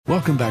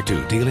Welcome back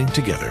to Dealing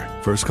Together.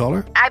 First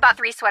caller? I bought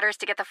 3 sweaters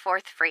to get the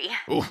 4th free.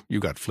 Oh, you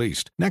got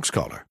fleeced. Next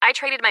caller? I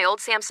traded my old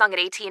Samsung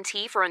at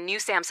AT&T for a new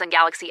Samsung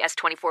Galaxy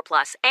S24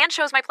 Plus and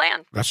chose my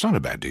plan. That's not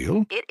a bad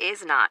deal. It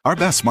is not. Our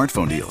best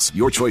smartphone deals.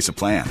 Your choice of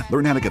plan.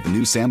 Learn how to get the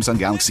new Samsung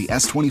Galaxy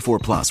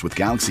S24 Plus with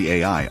Galaxy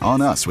AI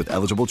on us with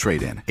eligible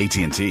trade-in.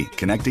 AT&T.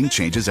 Connecting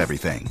changes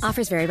everything.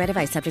 Offers vary by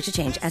device. Subject to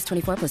change.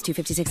 S24 plus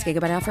 256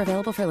 gigabyte offer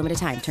available for a limited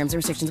time. Terms and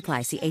restrictions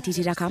apply. See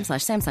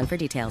att.com/Samsung for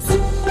details.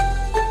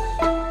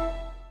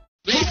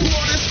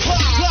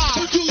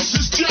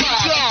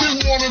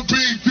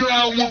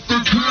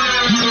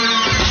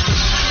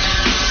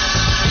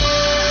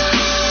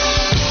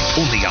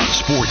 Only on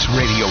Sports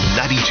Radio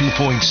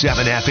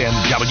 92.7 FM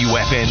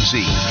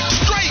WFNZ.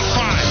 Straight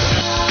fire.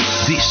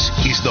 This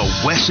is the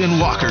Wes and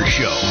Walker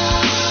Show.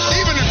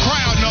 Even the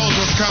crowd knows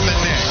what's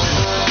coming next.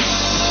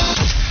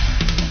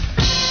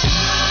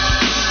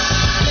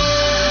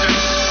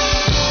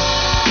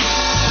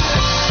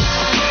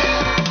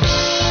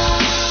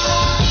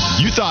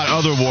 You thought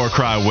other War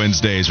Cry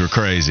Wednesdays were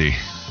crazy.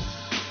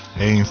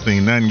 Ain't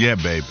seen nothing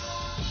yet, baby.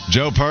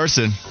 Joe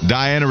Person,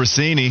 Diana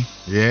Rossini.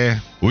 Yeah.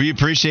 We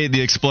appreciate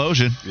the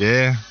explosion.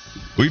 Yeah.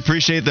 We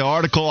appreciate the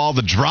article, all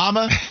the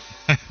drama,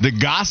 the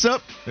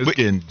gossip. It's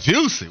getting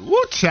juicy.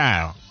 Woo,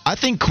 child. I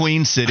think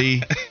Queen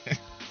City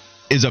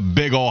is a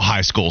big old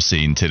high school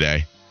scene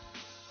today.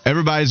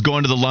 Everybody's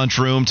going to the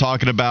lunchroom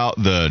talking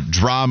about the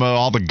drama,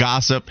 all the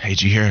gossip. Hey,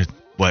 did you hear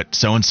what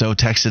so-and-so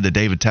texted to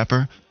David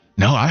Tepper?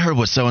 No, I heard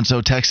what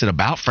so-and-so texted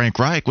about Frank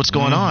Reich. What's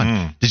going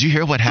on? Did you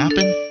hear what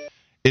happened?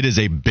 It is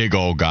a big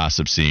old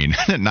gossip scene.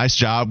 Nice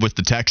job with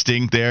the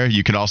texting there.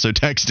 You can also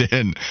text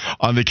in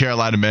on the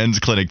Carolina Men's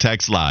Clinic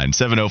text line,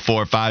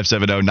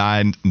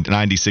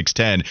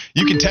 704-570-9610.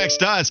 You can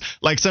text us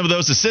like some of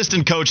those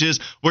assistant coaches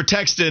were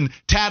texting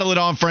tattling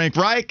on Frank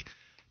Reich,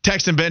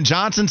 texting Ben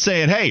Johnson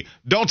saying, hey,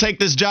 don't take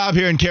this job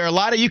here in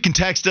Carolina. You can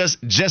text us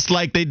just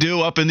like they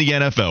do up in the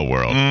NFL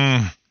world.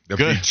 The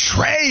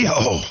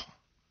betrayal.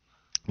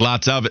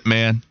 Lots of it,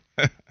 man.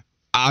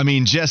 I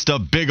mean, just a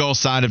big old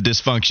sign of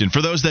dysfunction.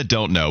 For those that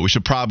don't know, we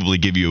should probably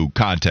give you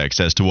context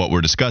as to what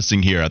we're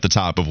discussing here at the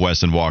top of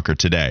Wes and Walker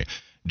today.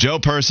 Joe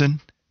Person,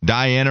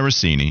 Diana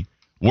Rossini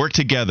worked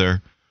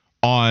together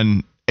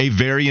on a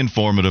very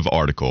informative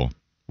article.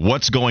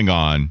 What's going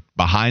on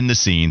behind the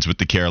scenes with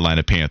the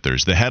Carolina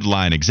Panthers? The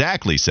headline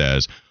exactly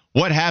says,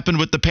 what happened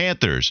with the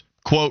Panthers?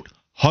 Quote,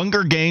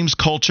 Hunger Games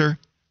culture,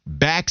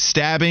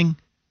 backstabbing,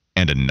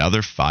 and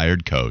another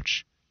fired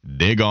coach.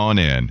 Dig on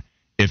in.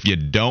 If you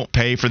don't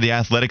pay for the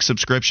athletic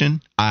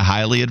subscription, I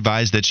highly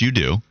advise that you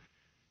do.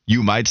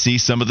 You might see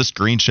some of the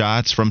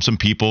screenshots from some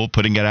people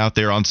putting it out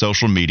there on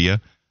social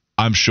media.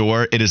 I'm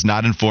sure it is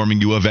not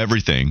informing you of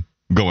everything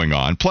going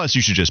on. Plus,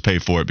 you should just pay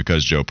for it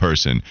because Joe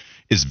Person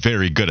is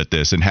very good at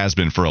this and has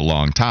been for a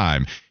long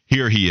time.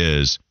 Here he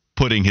is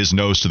putting his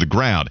nose to the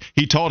ground.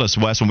 He told us,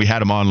 Wes, when we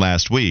had him on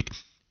last week,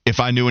 if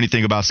I knew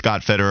anything about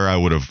Scott Federer, I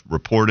would have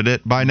reported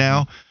it by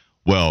now.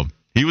 Well,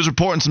 he was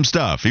reporting some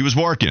stuff. He was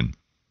working.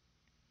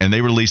 And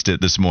they released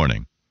it this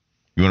morning.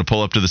 You want to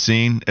pull up to the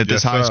scene at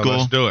this high school?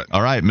 Let's do it.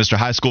 All right, Mr.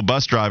 High School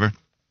bus driver.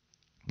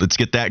 Let's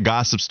get that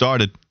gossip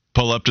started.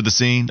 Pull up to the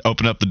scene.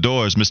 Open up the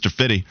doors, Mr.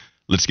 Fitty.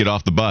 Let's get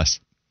off the bus.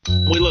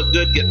 We look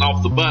good getting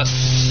off the bus.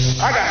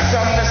 I got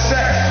something to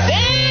say.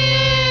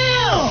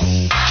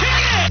 Damn! Kick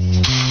it!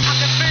 I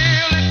can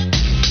feel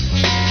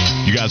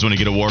it. You guys want to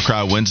get a War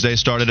Cry Wednesday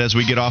started as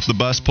we get off the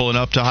bus pulling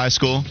up to high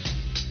school?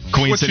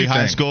 Queen City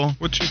High School?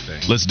 What you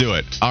think? Let's do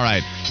it. All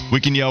right.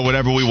 We can yell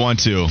whatever we want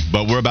to,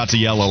 but we're about to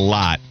yell a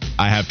lot,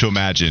 I have to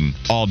imagine,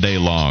 all day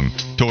long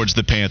towards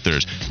the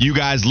Panthers. You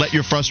guys let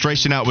your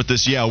frustration out with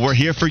this yell. We're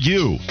here for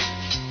you.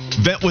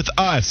 Vent with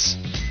us.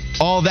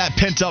 All that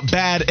pent-up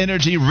bad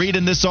energy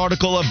reading this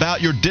article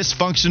about your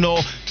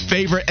dysfunctional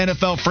favorite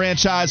NFL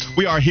franchise.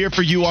 We are here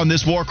for you on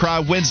this War Cry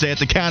Wednesday at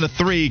the count of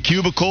 3.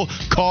 Cubicle,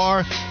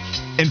 car,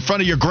 in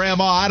front of your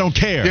grandma. I don't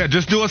care. Yeah,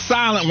 just do a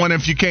silent one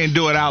if you can't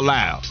do it out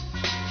loud.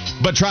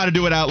 But try to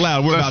do it out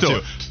loud. We're Let's about do to.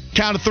 it.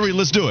 Count of 3.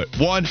 Let's do it.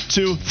 1,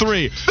 2,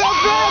 3. The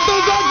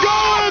Panthers are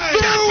going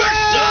through it!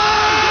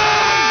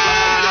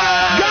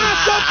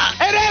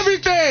 Gossip and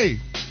everything!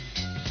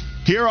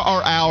 Here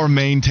are our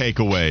main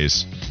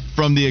takeaways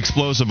from the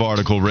explosive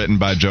article written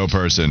by Joe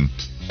Person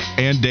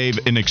and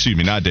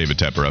not David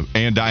Tepper,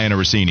 and Diana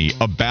Rossini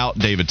about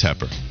David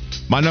Tepper.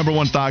 My number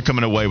one thought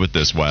coming away with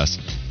this, Wes,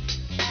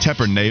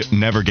 Tepper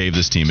never gave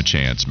this team a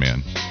chance,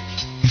 man.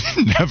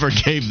 Never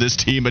gave this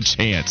team a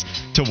chance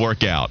to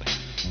work out.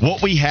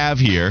 What we have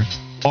here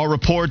are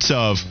reports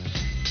of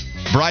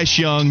Bryce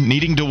Young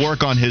needing to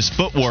work on his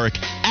footwork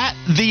at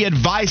the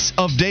advice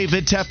of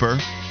David Tepper.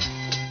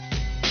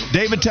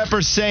 David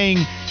Tepper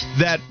saying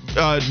that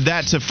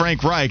to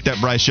Frank Reich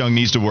that Bryce Young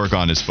needs to work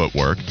on his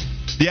footwork.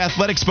 The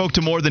Athletic spoke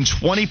to more than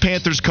 20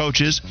 Panthers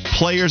coaches,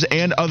 players,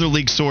 and other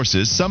league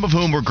sources, some of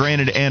whom were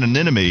granted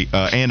anonymity,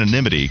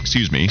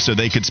 so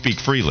they could speak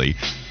freely.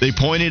 They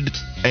pointed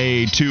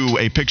to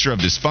a picture of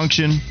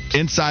dysfunction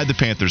inside the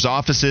Panthers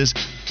offices,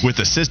 with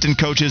assistant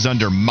coaches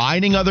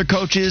undermining other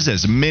coaches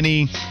as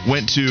many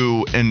went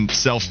to in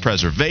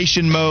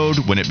self-preservation mode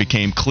when it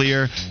became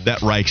clear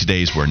that Reich's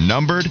days were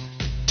numbered.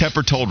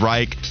 Tepper told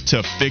Reich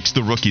to fix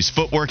the rookie's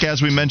footwork,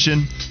 as we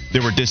mentioned.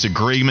 There were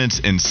disagreements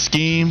in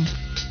scheme.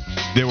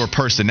 There were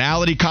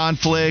personality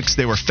conflicts.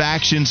 There were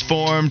factions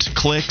formed,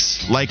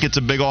 cliques, like it's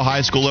a big old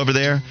high school over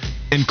there,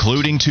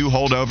 including 2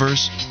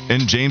 holdovers,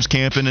 and James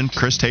Campen and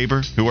Chris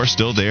Tabor, who are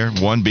still there,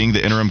 one being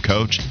the interim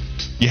coach.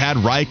 You had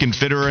Reich and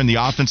Fitterer and the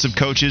offensive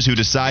coaches who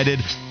decided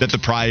that the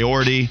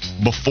priority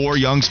before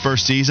Young's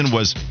first season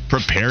was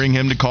preparing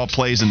him to call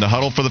plays in the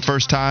huddle for the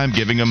first time,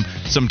 giving him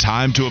some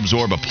time to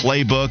absorb a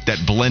playbook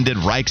that blended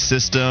Reich's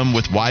system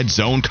with wide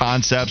zone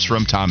concepts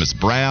from Thomas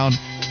Brown.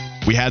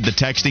 We had the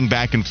texting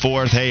back and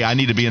forth. Hey, I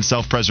need to be in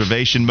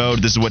self-preservation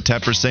mode. This is what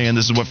Tepper's saying.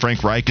 This is what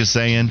Frank Reich is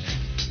saying.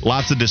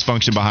 Lots of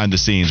dysfunction behind the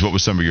scenes. What were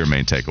some of your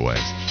main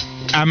takeaways?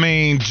 I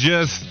mean,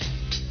 just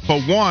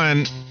for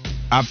one,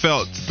 I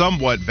felt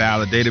somewhat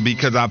validated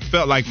because I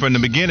felt like from the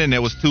beginning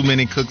there was too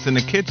many cooks in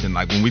the kitchen.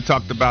 Like when we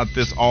talked about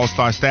this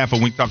all-star staff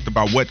and we talked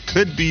about what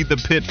could be the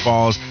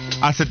pitfalls,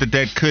 I said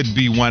that could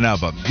be one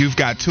of them. You've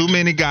got too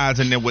many guys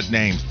in there with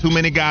names, too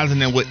many guys in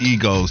there with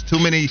egos, too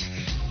many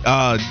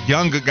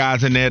younger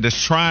guys in there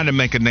that's trying to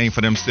make a name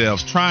for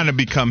themselves, trying to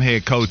become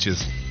head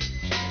coaches.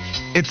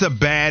 It's a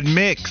bad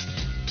mix.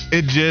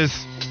 It just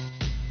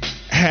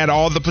had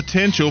all the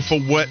potential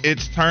for what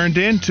it's turned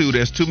into.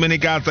 There's too many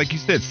guys, like you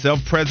said,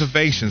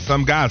 self-preservation.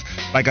 Some guys,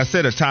 like I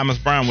said, a Thomas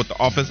Brown with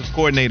the offensive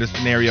coordinator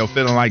scenario,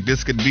 feeling like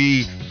this could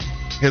be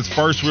his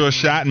first real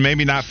shot and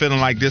maybe not feeling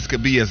like this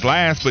could be his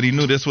last, but he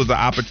knew this was an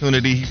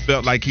opportunity he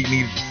felt like he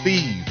needed to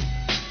seize.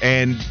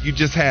 And you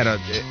just had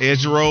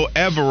Ejiro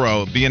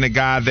Evero being a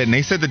guy that, and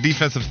they said the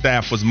defensive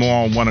staff was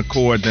more on one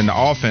accord than the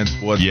offense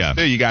was. Yeah.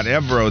 Still, you got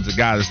Evero as a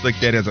guy that's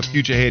looked at as a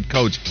future head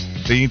coach.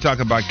 Then you talk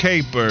about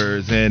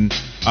Capers and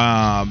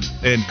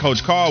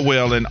Coach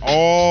Caldwell and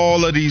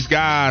all of these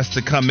guys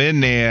to come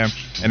in there.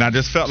 And I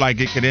just felt like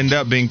it could end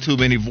up being too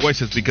many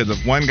voices because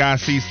if one guy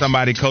sees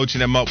somebody coaching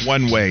them up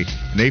one way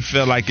and they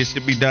feel like it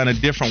should be done a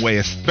different way,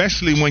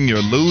 especially when you're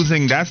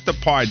losing, that's the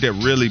part that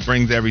really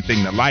brings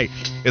everything to light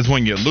is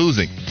when you're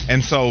losing.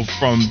 And so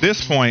from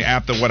this point,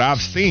 after what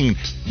I've seen,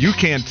 you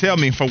can't tell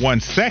me for 1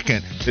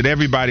 second that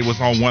everybody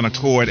was on one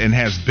accord and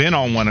has been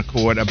on one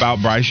accord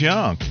about Bryce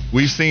Young.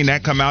 We've seen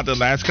that come out the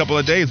last couple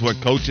of days where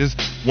coaches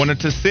wanted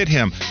to sit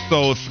him.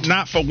 So if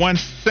not for 1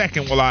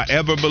 second will I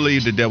ever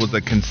believe that there was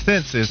a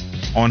consensus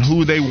on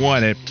who they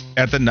wanted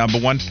at the number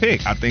 1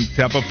 pick. I think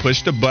Tepper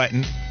pushed the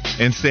button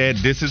and said,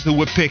 this is who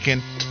we're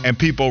picking, and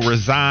people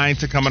resigned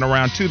to coming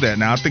around to that.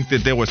 Now, I think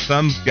that there were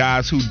some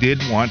guys who did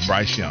want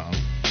Bryce Young,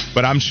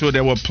 but I'm sure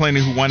there were plenty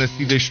who wanted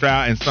C.J.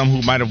 Stroud and some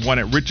who might have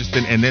wanted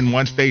Richardson, and then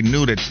once they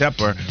knew that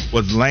Tepper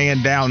was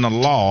laying down the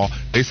law,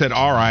 they said,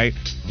 all right,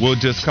 we'll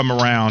just come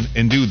around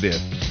and do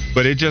this.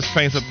 But it just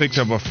paints a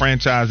picture of a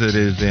franchise that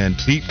is in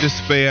deep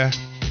despair,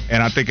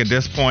 and I think at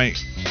this point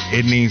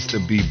it needs to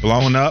be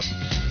blown up.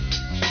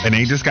 And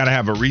they just got to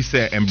have a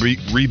reset and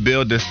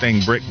rebuild this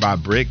thing brick by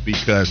brick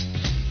because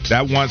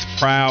that once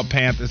proud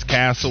Panthers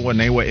castle when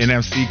they were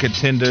NFC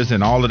contenders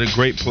and all of the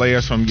great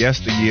players from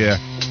yesteryear,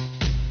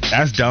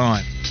 that's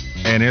done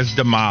and it's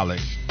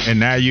demolished. And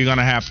now you're going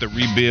to have to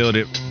rebuild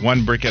it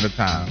one brick at a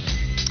time.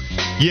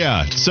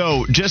 Yeah,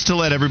 so just to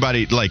let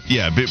everybody,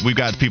 we've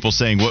got people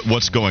saying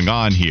what's going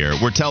on here.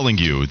 We're telling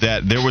you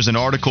that there was an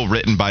article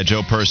written by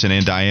Joe Person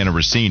and Diana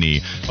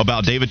Rossini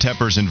about David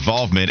Tepper's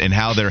involvement and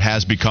how there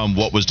has become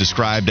what was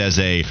described as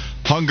a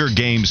Hunger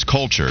Games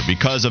culture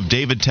because of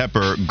David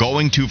Tepper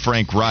going to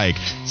Frank Reich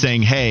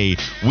saying, hey,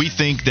 we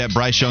think that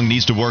Bryce Young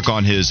needs to work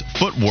on his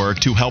footwork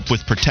to help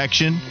with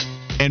protection.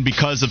 And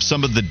because of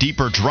some of the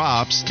deeper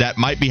drops that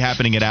might be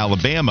happening at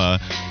Alabama,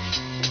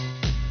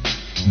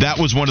 that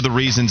was one of the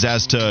reasons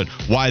as to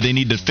why they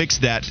need to fix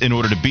that in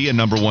order to be a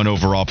number 1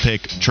 overall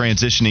pick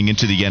transitioning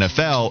into the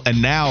NFL.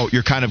 And now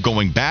you're kind of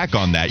going back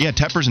on that. Yeah,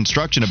 Tepper's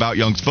instruction about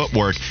Young's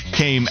footwork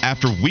came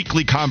after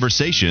weekly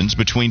conversations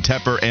between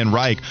Tepper and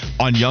Reich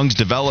on Young's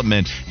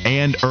development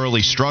and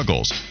early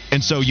struggles.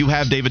 And so you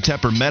have David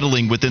Tepper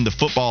meddling within the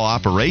football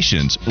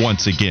operations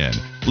once again.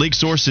 League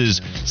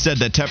sources said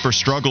that Tepper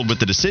struggled with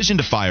the decision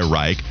to fire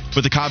Reich,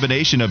 but the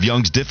combination of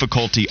Young's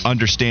difficulty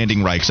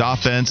understanding Reich's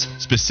offense,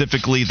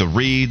 specifically the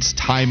reads,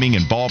 timing,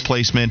 and ball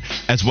placement,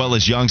 as well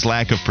as Young's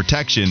lack of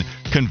protection,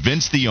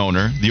 convinced the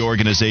owner the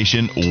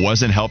organization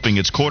wasn't helping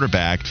its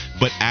quarterback,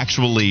 but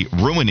actually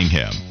ruining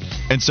him.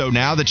 And so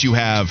now that you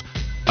have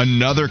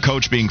another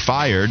coach being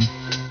fired,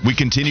 we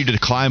continue to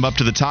climb up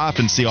to the top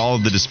and see all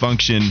of the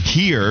dysfunction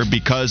here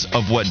because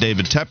of what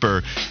David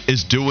Tepper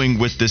is doing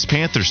with this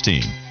Panthers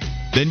team.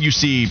 Then you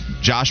see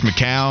Josh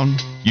McCown.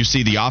 You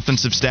see the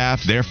offensive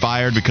staff. They're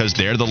fired because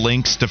they're the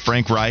links to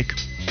Frank Reich.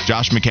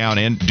 Josh McCown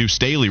and Deuce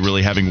Staley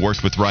really having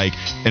worked with Reich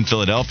in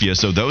Philadelphia,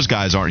 so those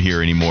guys aren't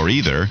here anymore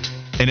either.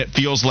 and it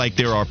feels like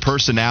there are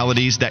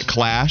personalities that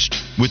clashed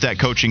with that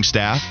coaching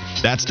staff.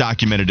 That's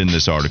documented in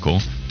this article.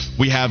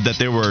 We have that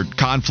there were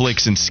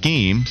conflicts in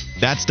scheme.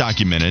 That's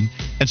documented.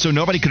 And so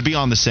nobody could be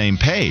on the same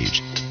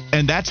page.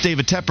 And that's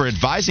David Tepper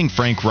advising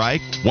Frank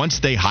Reich, once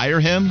they hire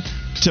him,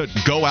 to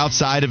go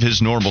outside of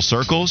his normal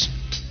circles.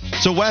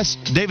 So, Wes,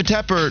 David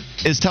Tepper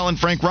is telling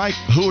Frank Reich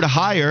who to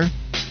hire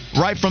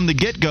right from the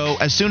get-go.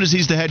 As soon as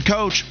he's the head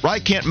coach,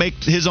 Reich can't make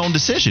his own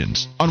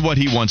decisions on what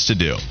he wants to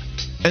do.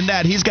 And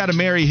that he's got to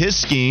marry his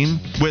scheme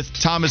with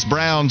Thomas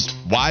Brown's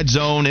wide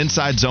zone,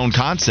 inside zone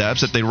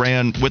concepts that they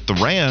ran with the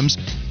Rams,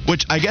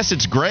 which I guess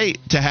it's great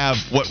to have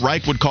what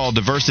Reich would call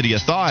diversity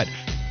of thought,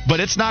 but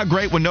it's not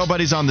great when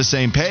nobody's on the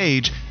same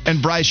page.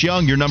 And Bryce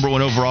Young, your number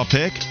 1 overall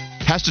pick,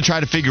 has to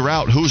try to figure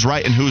out who's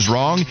right and who's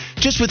wrong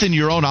just within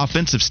your own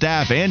offensive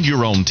staff and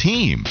your own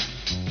team.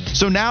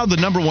 So now the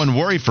number 1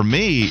 worry for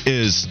me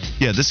is,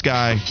 this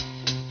guy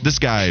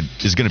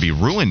is going to be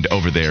ruined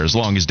over there as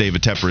long as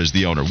David Tepper is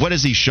the owner. What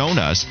has he shown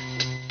us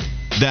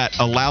that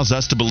allows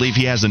us to believe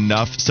he has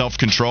enough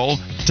self-control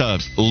to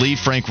leave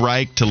Frank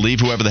Reich, to leave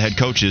whoever the head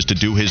coach is to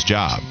do his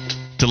job,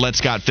 to let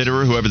Scott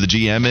Fitterer, whoever the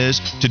GM is,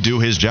 to do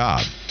his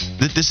job?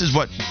 This is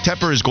what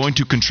Tepper is going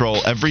to control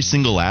every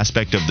single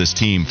aspect of this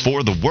team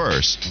for the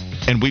worse,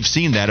 and we've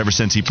seen that ever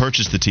since he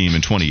purchased the team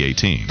in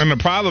 2018. And the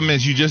problem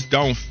is you just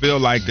don't feel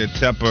like that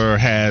Tepper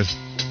has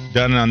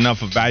done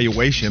enough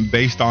evaluation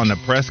based on the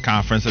press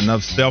conference,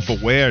 enough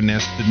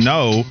self-awareness to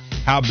know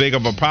how big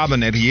of a problem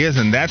that he is.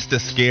 And that's the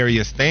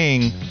scariest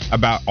thing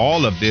about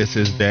all of this,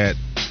 is that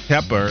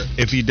Tepper,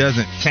 if he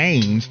doesn't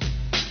change,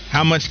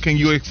 how much can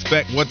you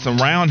expect what's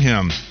around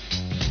him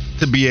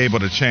to be able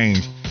to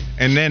change?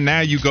 And then now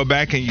you go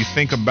back and you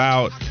think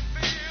about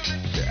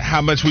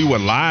how much we were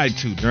lied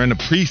to during the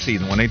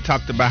preseason when they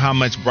talked about how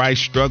much Bryce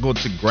struggled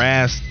to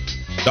grasp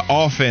the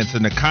offense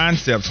and the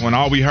concepts, when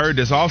all we heard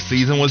this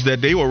offseason was that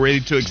they were ready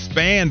to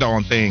expand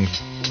on things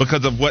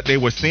because of what they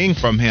were seeing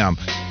from him.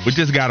 We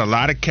just got a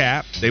lot of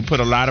cap. They put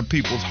a lot of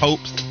people's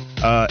hopes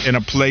in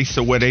a place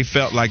to where they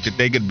felt like that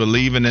they could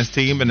believe in this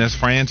team and this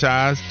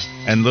franchise.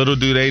 And little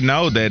do they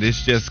know that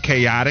it's just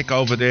chaotic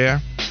over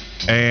there.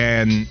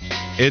 And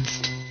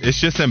it's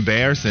just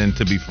embarrassing,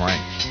 to be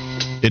frank.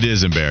 It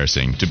is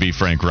embarrassing to be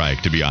Frank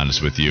Reich, to be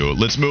honest with you.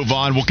 Let's move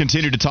on. We'll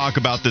continue to talk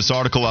about this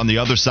article on the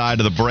other side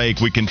of the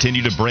break. We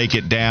continue to break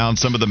it down,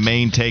 some of the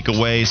main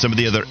takeaways, some of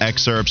the other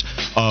excerpts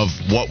of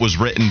what was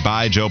written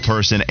by Joe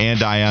Person and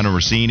Diana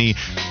Rossini.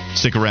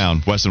 Stick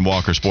around. Wes and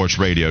Walker Sports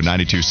Radio,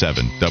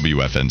 92.7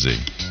 WFNZ.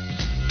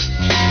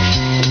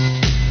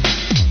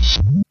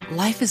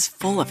 Life is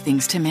full of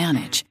things to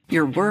manage.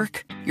 Your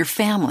work, your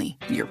family,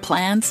 your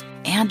plans,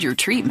 and your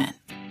treatment.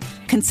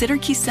 Consider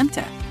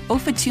Kesimpta,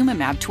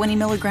 ofatumumab 20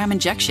 milligram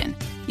injection.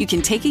 You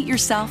can take it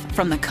yourself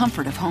from the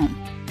comfort of home.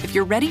 If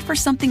you're ready for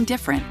something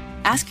different,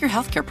 ask your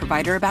healthcare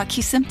provider about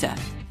Kesimpta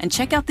and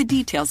check out the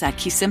details at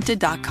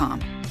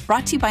kesimpta.com.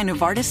 Brought to you by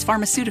Novartis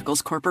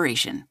Pharmaceuticals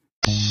Corporation.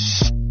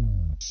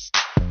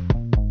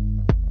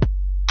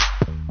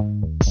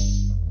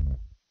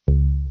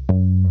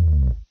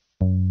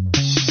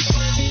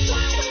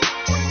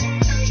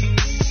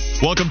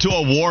 Welcome to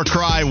a War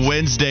Cry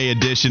Wednesday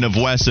edition of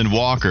Wes and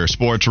Walker,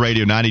 Sports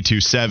Radio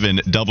 92.7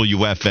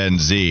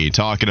 WFNZ,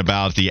 talking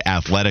about the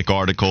Athletic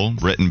article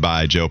written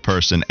by Joe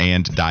Person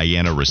and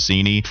Diana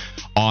Rossini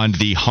on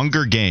the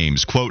Hunger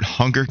Games, quote,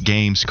 Hunger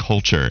Games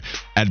culture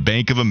at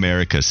Bank of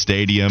America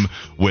Stadium,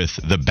 with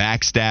the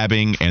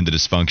backstabbing and the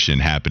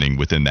dysfunction happening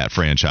within that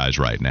franchise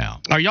right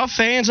now. Are y'all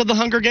fans of the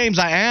Hunger Games?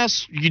 I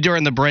asked you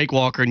during the break,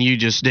 Walker, and you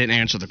just didn't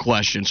answer the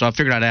question, so I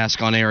figured I'd ask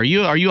on air. Are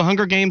you a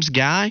Hunger Games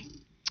guy?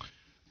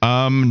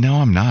 No,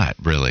 I'm not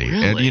really.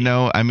 Really? And, you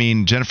know, I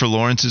mean, Jennifer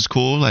Lawrence is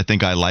cool. I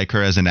think I like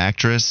her as an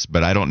actress,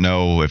 but I don't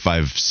know if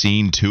I've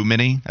seen too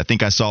many. I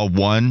think I saw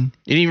one.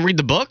 You didn't even read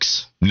the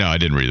books? No, I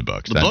didn't read the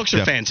books. The books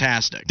are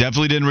fantastic.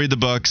 Definitely didn't read the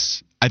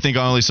books. I think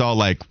I only saw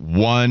like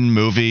one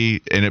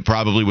movie, and it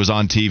probably was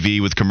on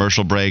TV with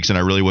commercial breaks, and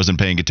I really wasn't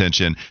paying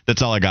attention.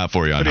 That's all I got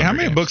for you on Hunger How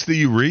many Games. books do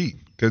you read?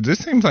 Because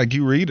it seems like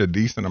you read a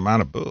decent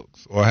amount of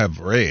books, or have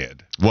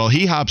read. Well,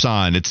 he hops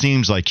on. It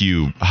seems like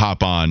you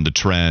hop on the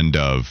trend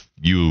of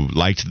you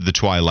liked the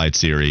Twilight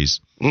series.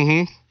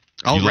 Mm-hmm.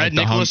 I You read like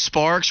the Nicholas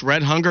Sparks,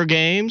 read Hunger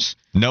Games.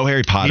 No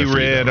Harry Potter. You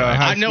read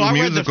High School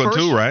Musical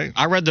too, right?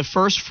 I read the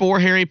first 4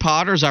 Harry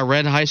Potters. I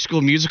read High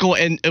School Musical.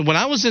 And when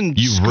I was in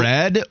You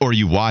read or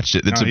you watched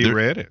it? No, he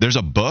read it. There's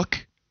a book?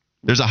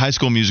 There's a High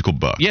School Musical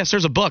book. Yes,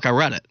 there's a book. I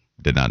read it.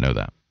 Did not know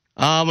that.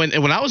 And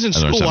when I was in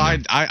school,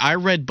 I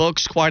read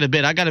books quite a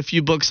bit. I got a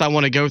few books I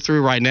want to go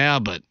through right now,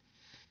 but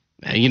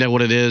man, you know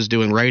what it is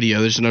doing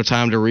radio. There's no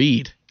time to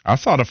read. I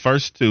saw the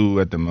first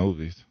 2 at the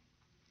movies.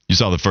 You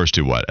saw the first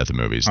 2 what at the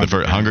movies? The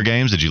first Hunger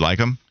Games? Did you like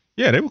them?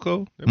 Yeah, they were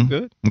cool. They were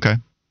good. Okay.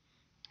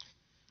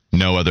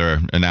 No other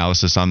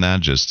analysis on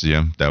that? Just,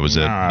 that was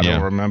it? I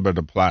don't remember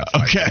the plot.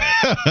 Okay.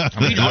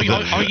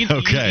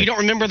 You don't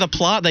remember the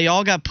plot? They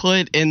all got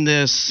put in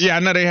this. Yeah, I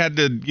know they had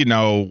to,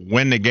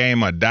 win the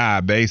game or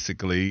die,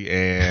 basically.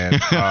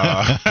 And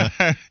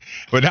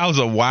but that was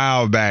a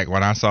while back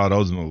when I saw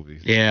those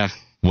movies. Yeah.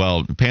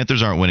 Well,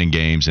 Panthers aren't winning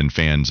games and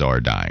fans are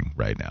dying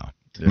right now.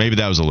 Maybe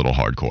that was a little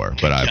hardcore,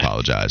 but I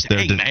apologize.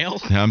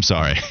 Male? I'm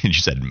sorry. You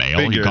said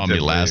male? You called me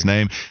last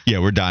name? Yeah,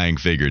 we're dying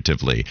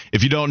figuratively.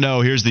 If you don't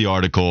know, here's the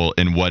article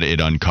and what it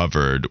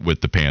uncovered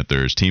with the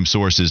Panthers. Team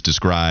sources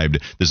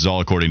described, this is all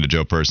according to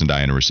Joe Person,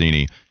 Diana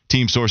Rossini,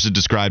 team sources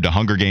described a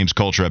Hunger Games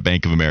culture at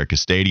Bank of America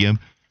Stadium.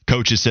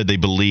 Coaches said they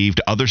believed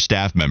other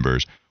staff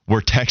members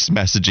were text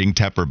messaging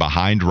Tepper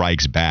behind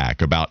Reich's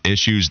back about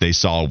issues they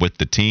saw with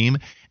the team.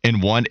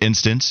 In one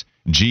instance,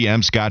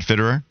 GM Scott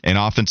Fitterer, an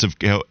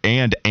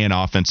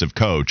offensive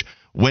coach,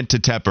 went to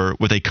Tepper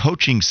with a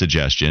coaching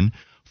suggestion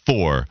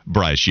for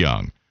Bryce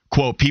Young.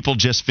 Quote, people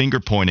just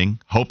finger-pointing,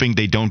 hoping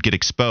they don't get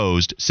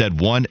exposed,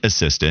 said one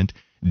assistant.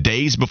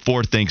 Days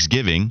before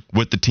Thanksgiving,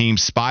 with the team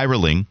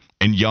spiraling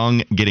and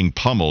Young getting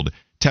pummeled,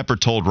 Tepper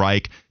told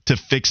Reich to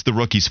fix the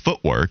rookie's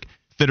footwork.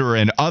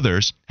 Fitterer and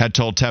others had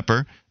told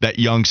Tepper that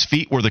Young's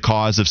feet were the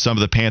cause of some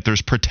of the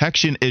Panthers'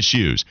 protection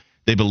issues.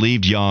 They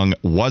believed Young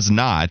was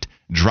not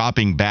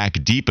dropping back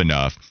deep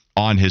enough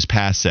on his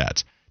pass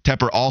sets.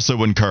 Tepper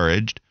also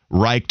encouraged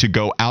Reich to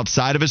go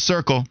outside of his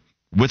circle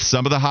with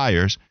some of the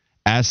hires.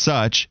 As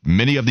such,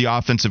 many of the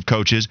offensive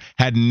coaches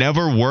had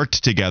never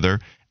worked together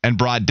and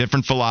brought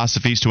different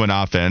philosophies to an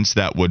offense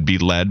that would be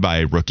led by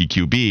a rookie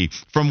QB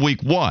from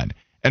week one.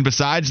 And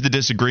besides the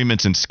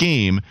disagreements in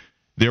scheme,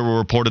 there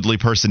were reportedly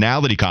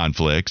personality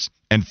conflicts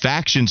and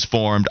factions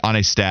formed on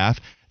a staff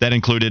that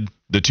included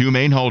the two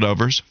main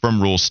holdovers from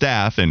Rule's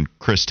staff and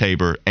Chris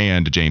Tabor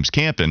and James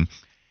Campen.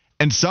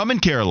 And some in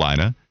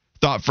Carolina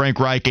thought Frank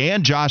Reich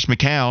and Josh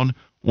McCown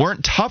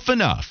weren't tough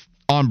enough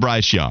on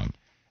Bryce Young,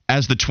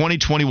 as the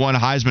 2021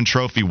 Heisman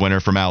Trophy winner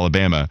from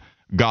Alabama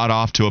got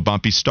off to a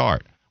bumpy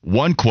start.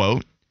 One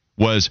quote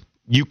was,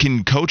 "You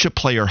can coach a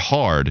player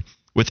hard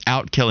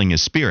without killing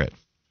his spirit."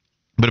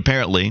 But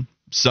apparently,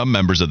 some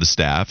members of the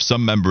staff,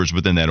 some members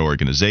within that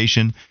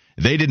organization,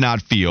 they did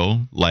not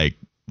feel like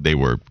they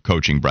were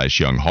coaching Bryce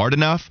Young hard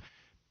enough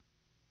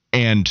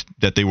and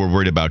that they were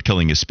worried about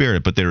killing his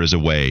spirit, but there is a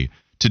way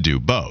to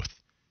do both.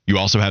 You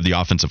also have the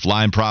offensive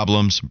line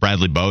problems.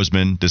 Bradley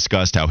Bozeman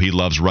discussed how he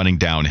loves running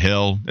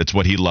downhill. It's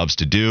what he loves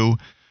to do.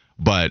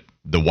 But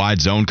the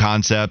wide zone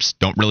concepts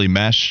don't really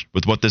mesh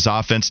with what this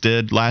offense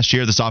did last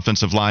year, this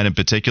offensive line in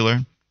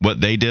particular,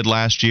 what they did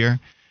last year.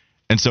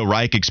 And so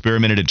Reich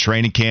experimented in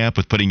training camp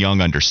with putting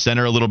Young under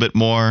center a little bit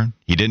more.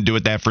 He didn't do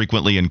it that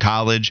frequently in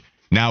college.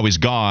 Now he's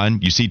gone.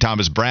 You see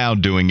Thomas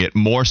Brown doing it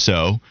more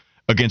so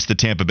against the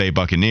Tampa Bay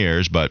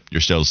Buccaneers, but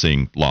you're still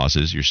seeing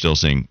losses. You're still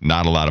seeing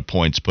not a lot of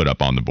points put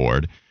up on the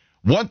board.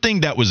 One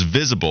thing that was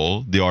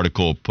visible, the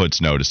article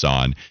puts notice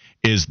on,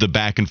 is the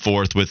back and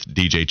forth with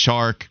DJ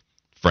Chark,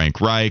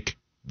 Frank Reich,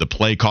 the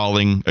play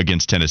calling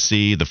against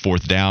Tennessee, the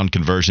fourth down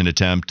conversion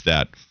attempt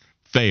that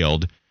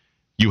failed.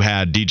 You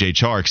had DJ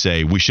Chark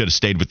say, we should have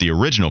stayed with the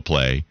original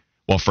play,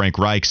 while Frank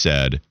Reich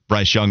said,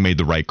 Bryce Young made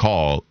the right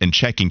call in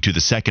checking to the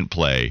second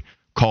play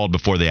called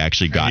before they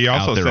actually got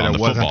out there on the football field. He also said it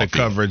wasn't the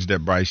coverage that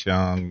Bryce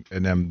Young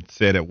and them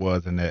said it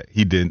was, and that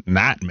he did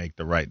not make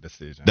the right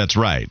decision. That's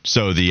right.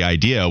 So the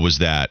idea was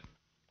that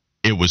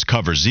it was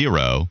cover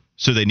zero,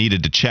 so they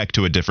needed to check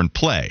to a different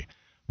play.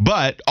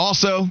 But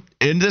also,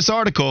 in this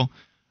article,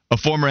 a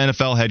former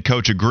NFL head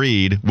coach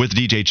agreed with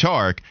DJ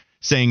Chark,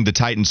 saying the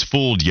Titans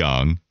fooled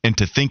Young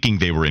into thinking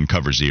they were in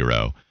cover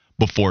zero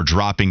before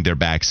dropping their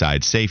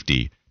backside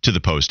safety to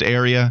the post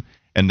area,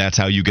 and that's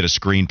how you get a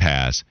screen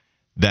pass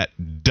that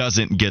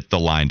doesn't get the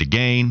line to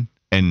gain,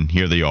 and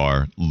here they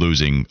are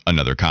losing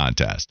another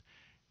contest.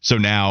 So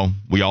now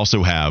we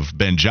also have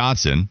Ben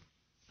Johnson,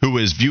 who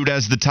is viewed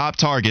as the top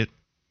target,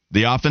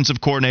 the offensive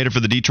coordinator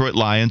for the Detroit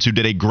Lions, who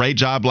did a great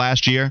job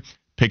last year,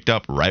 picked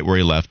up right where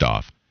he left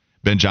off.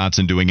 Ben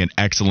Johnson doing an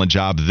excellent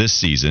job this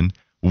season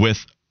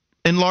with,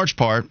 in large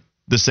part,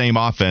 the same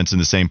offense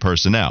and the same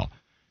personnel.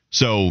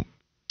 So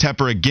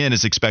Tepper again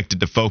is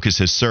expected to focus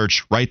his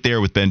search right there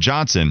with Ben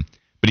Johnson,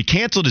 but he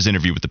canceled his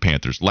interview with the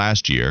Panthers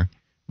last year.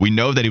 We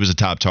know that he was a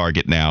top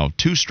target now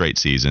 2 straight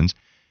seasons.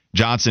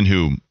 Johnson,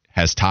 who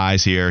has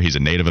ties here, he's a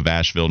native of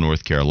Asheville,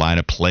 North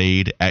Carolina,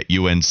 played at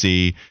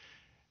UNC.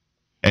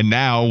 And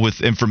now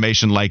with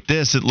information like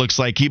this, it looks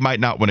like he might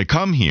not want to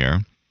come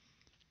here.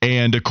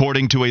 And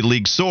according to a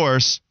league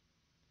source,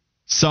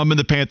 some in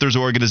the Panthers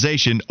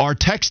organization are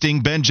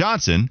texting Ben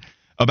Johnson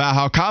about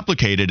how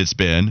complicated it's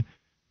been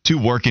to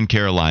work in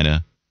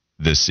Carolina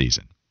this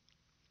season.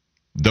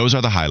 Those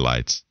are the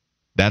highlights.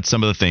 That's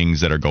some of the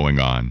things that are going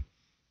on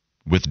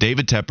with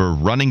David Tepper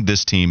running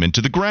this team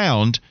into the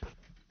ground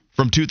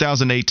from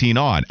 2018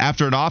 on,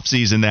 after an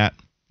offseason that,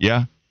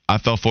 yeah, I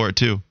fell for it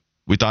too.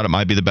 We thought it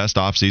might be the best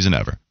offseason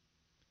ever.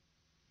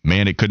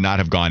 Man, it could not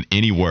have gone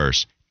any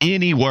worse,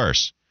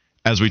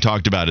 as we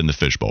talked about in the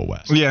Fishbowl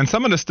West. Yeah, and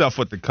some of the stuff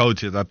with the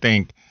coaches, I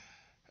think,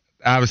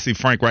 obviously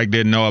Frank Reich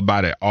didn't know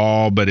about it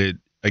all, but it,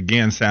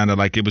 again, sounded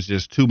like it was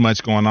just too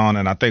much going on.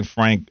 And I think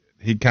Frank,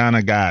 he kind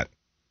of got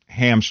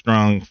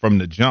hamstrung from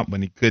the jump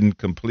when he couldn't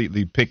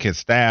completely pick his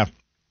staff.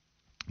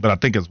 But I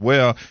think as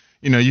well,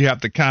 you know, you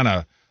have to kind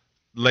of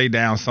lay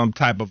down some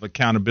type of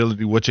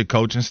accountability with your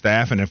coaching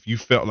staff. And if you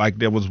felt like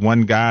there was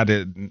one guy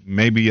that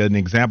maybe an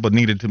example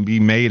needed to be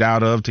made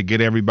out of to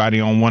get everybody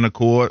on one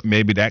accord,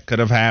 maybe that could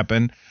have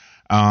happened.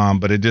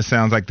 But it just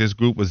sounds like this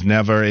group was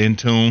never in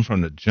tune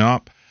from the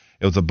jump.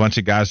 It was a bunch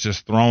of guys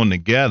just thrown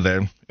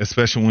together,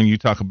 especially when you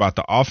talk about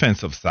the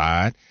offensive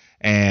side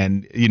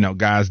and,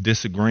 guys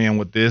disagreeing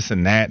with this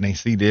and that, and they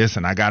see this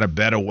and I got a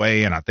better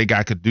way and I think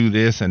I could do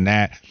this and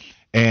that.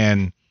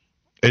 And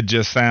it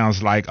just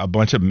sounds like a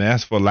bunch of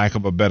mess, for lack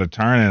of a better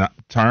term.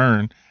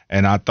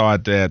 And I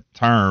thought that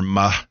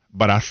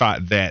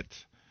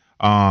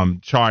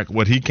Chark,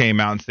 what he came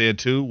out and said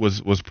too,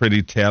 was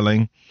pretty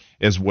telling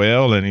as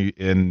well. And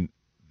he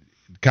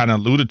kind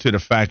of alluded to the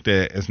fact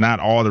that it's not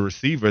all the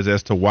receivers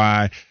as to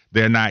why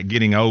they're not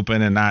getting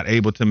open and not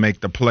able to make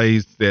the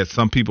plays that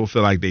some people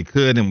feel like they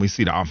could. And we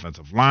see the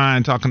offensive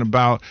line talking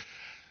about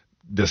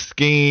the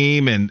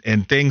scheme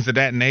and things of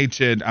that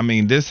nature. I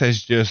mean, this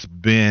has just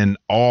been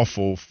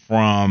awful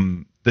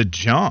from the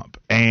jump.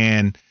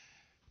 And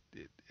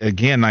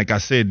again, like I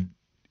said,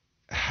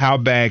 how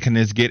bad can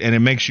this get? And it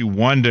makes you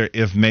wonder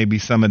if maybe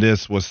some of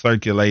this was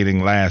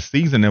circulating last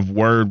season, if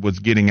word was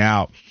getting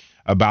out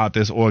about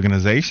this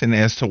organization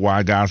as to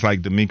why guys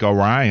like D'Amico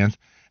Ryans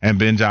and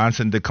Ben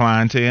Johnson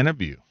declined to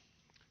interview.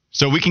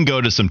 So we can go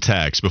to some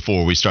text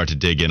before we start to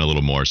dig in a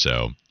little more.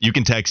 So you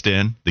can text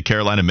in the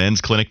Carolina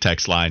Men's Clinic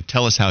text line.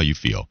 Tell us how you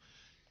feel.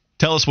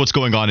 Tell us what's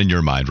going on in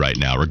your mind right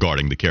now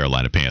regarding the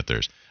Carolina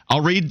Panthers.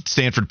 I'll read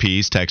Stanford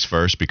P's text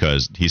first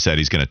because he said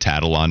he's going to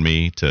tattle on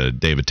me to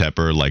David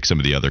Tepper like some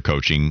of the other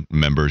coaching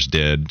members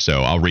did.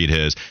 So I'll read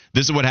his.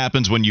 This is what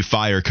happens when you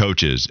fire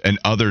coaches and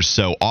others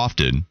so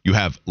often. You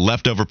have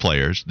leftover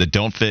players that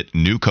don't fit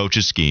new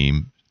coach's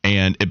scheme,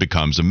 and it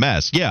becomes a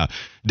mess. Yeah,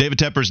 David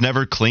Tepper's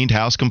never cleaned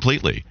house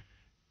completely.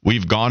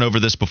 We've gone over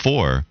this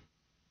before.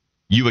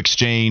 You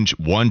exchange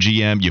one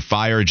GM, you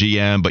fire a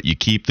GM, but you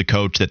keep the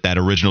coach that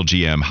original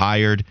GM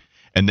hired.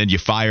 And then you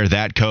fire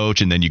that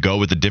coach, and then you go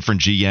with a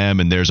different GM,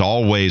 and there's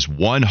always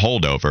one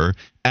holdover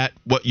at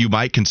what you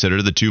might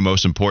consider the two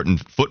most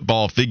important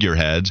football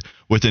figureheads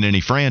within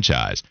any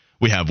franchise.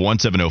 We have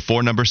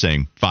 1704 number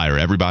saying fire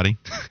everybody.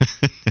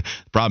 The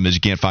problem is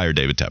you can't fire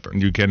David Tepper.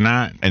 You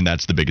cannot. And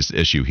that's the biggest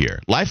issue here.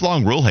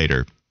 Lifelong Rule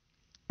Hater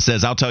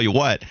says, I'll tell you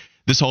what,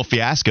 this whole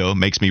fiasco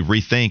makes me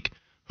rethink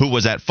who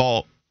was at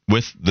fault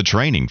with the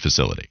training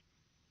facility.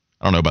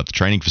 I don't know about the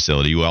training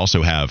facility. We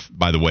also have,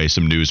 by the way,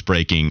 some news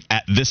breaking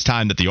at this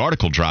time that the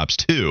article drops,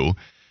 too.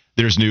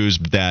 There's news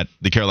that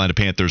the Carolina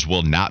Panthers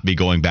will not be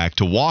going back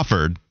to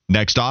Wofford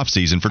next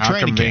offseason for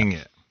training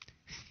camp.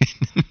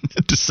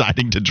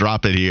 Deciding to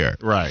drop it here.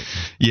 Right.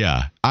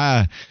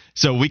 Yeah.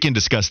 So we can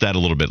discuss that a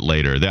little bit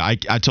later.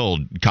 I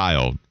told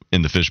Kyle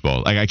in the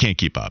fishbowl, I can't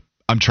keep up.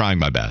 I'm trying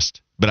my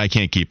best, but I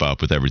can't keep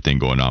up with everything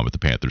going on with the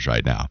Panthers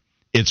right now.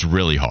 It's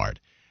really hard.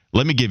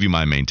 Let me give you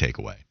my main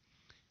takeaway.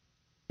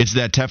 It's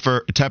that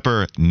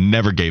Tepper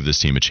never gave this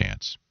team a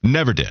chance.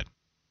 Never did.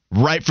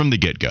 Right from the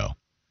get-go.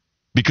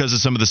 Because of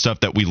some of the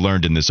stuff that we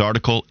learned in this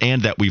article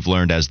and that we've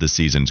learned as the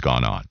season's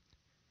gone on.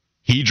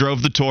 He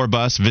drove the tour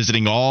bus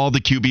visiting all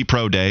the QB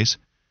Pro Days.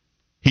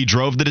 He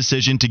drove the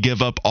decision to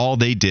give up all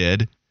they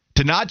did,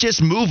 to not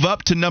just move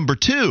up to number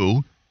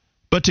 2,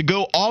 but to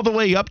go all the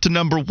way up to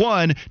number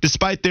 1,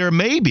 despite there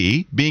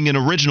maybe being an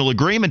original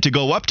agreement to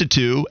go up to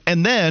 2,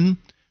 and then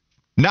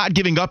not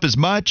giving up as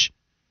much,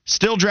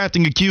 still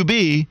drafting a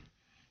QB,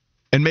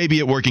 and maybe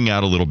it working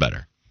out a little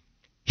better.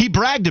 He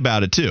bragged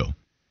about it, too.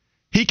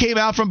 He came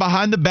out from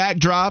behind the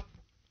backdrop,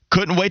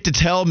 couldn't wait to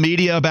tell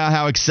media about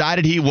how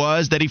excited he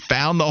was that he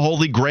found the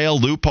holy grail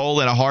loophole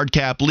in a hard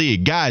cap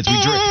league. Guys,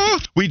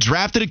 we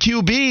drafted a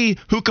QB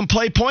who can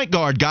play point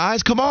guard,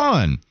 guys. Come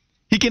on.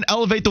 He can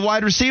elevate the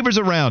wide receivers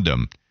around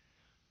him.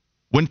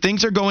 When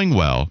things are going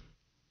well,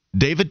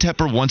 David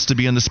Tepper wants to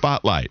be in the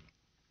spotlight.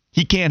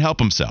 He can't help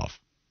himself.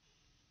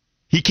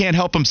 He can't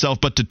help himself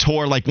but to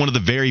tour like one of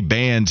the very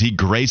bands he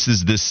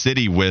graces this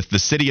city with, the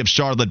city of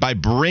Charlotte, by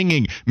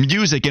bringing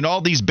music and all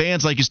these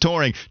bands like he's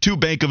touring to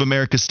Bank of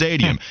America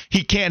Stadium.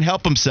 He can't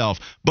help himself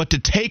but to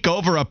take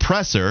over a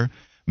presser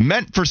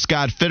meant for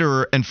Scott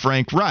Fitterer and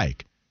Frank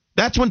Reich.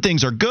 That's when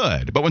things are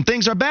good. But when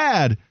things are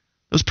bad,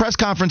 those press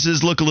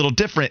conferences look a little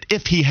different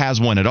if he has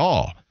one at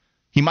all.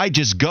 He might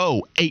just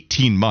go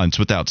 18 months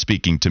without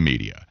speaking to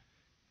media.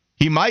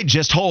 He might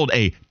just hold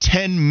a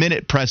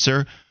 10-minute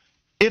presser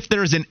if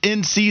there's an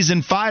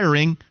in-season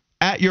firing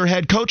at your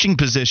head coaching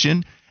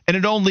position, and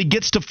it only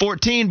gets to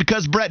 14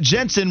 because Brett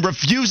Jensen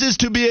refuses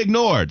to be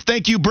ignored.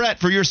 Thank you, Brett,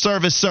 for your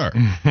service, sir.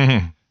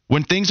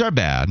 When things are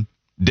bad,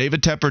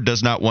 David Tepper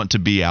does not want to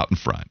be out in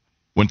front.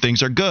 When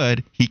things are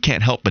good, he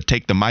can't help but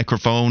take the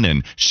microphone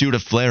and shoot a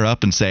flare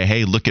up and say,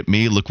 hey, look at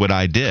me, look what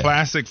I did.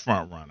 Classic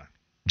front runner.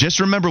 Just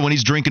remember when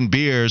he's drinking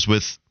beers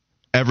with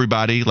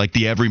everybody, like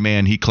the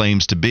everyman he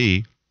claims to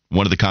be,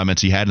 one of the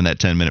comments he had in that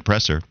 10-minute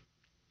presser,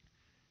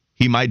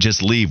 he might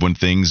just leave when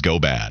things go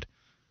bad.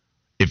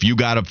 If you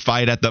got a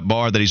fight at that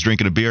bar that he's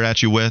drinking a beer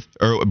at you with,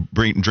 or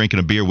drinking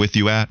a beer with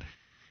you at,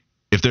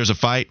 if there's a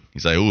fight,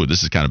 he's like, ooh,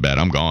 this is kind of bad.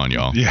 I'm gone,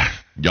 y'all. Yeah.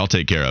 Y'all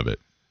take care of it.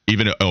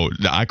 Even,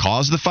 I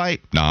caused the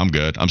fight? No, I'm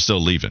good. I'm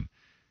still leaving.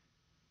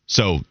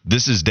 So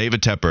this is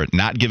David Tepper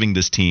not giving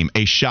this team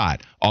a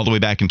shot all the way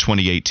back in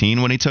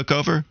 2018 when he took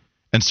over,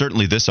 and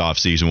certainly this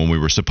offseason when we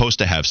were supposed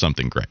to have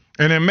something great.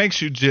 And it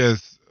makes you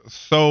just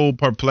so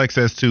perplexed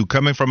as to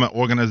coming from an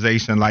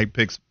organization like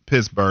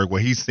Pittsburgh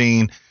where he's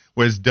seen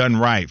where it's done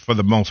right for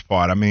the most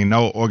part. I mean,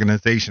 no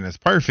organization is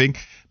perfect,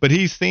 but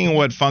he's seen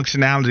what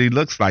functionality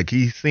looks like.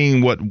 He's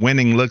seen what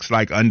winning looks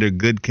like under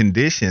good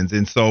conditions.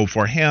 And so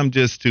for him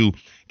just to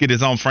get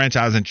his own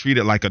franchise and treat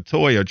it like a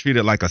toy or treat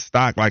it like a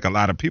stock, like a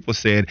lot of people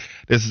said,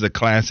 this is a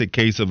classic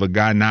case of a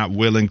guy not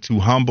willing to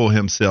humble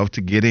himself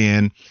to get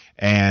in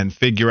and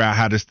figure out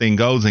how this thing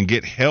goes and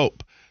get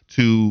help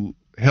to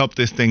help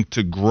this thing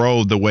to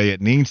grow the way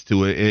it needs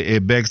to.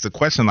 It begs the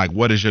question, like,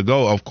 what is your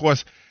goal? Of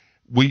course,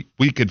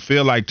 we could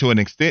feel like to an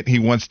extent he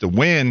wants to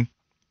win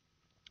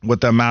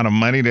with the amount of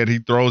money that he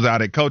throws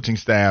out at coaching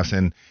staffs,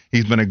 and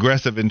he's been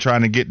aggressive in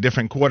trying to get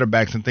different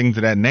quarterbacks and things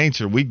of that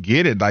nature. We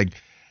get it. Like,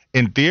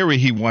 in theory,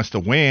 he wants to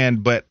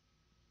win, but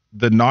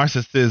the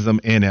narcissism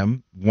in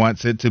him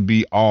wants it to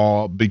be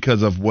all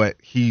because of what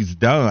he's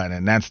done,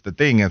 and that's the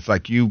thing. It's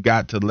like you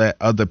got to let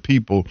other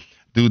people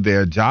do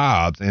their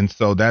jobs, and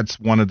so that's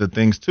one of the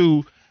things,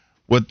 too,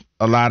 with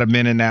a lot of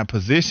men in that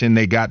position.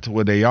 They got to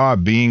where they are,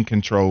 being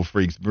control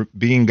freaks,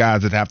 being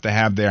guys that have to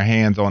have their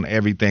hands on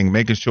everything,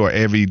 making sure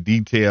every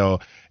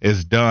detail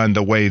is done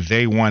the way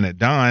they want it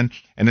done.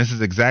 And this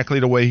is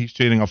exactly the way he's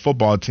treating a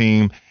football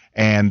team.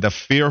 And the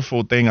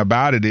fearful thing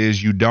about it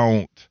is you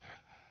don't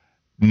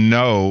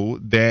know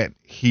that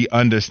he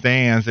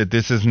understands that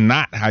this is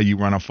not how you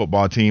run a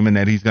football team and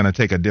that he's going to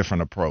take a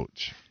different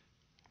approach.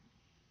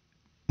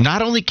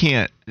 Not only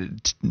can't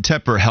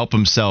Tepper help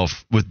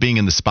himself with being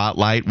in the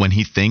spotlight when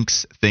he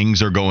thinks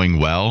things are going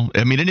well.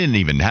 I mean,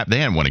 they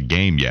hadn't won a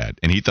game yet.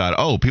 And he thought,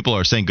 oh, people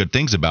are saying good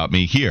things about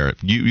me. Here,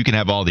 you can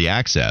have all the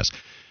access.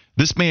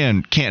 This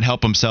man can't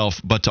help himself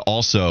but to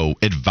also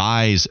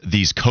advise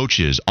these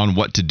coaches on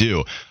what to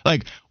do.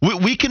 Like,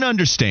 we can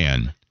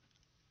understand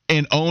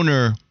an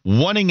owner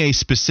wanting a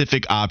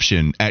specific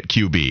option at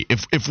QB.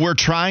 If we're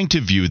trying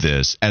to view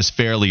this as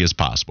fairly as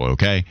possible,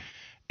 okay?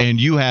 And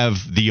you have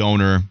the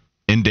owner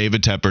in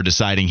David Tepper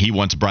deciding he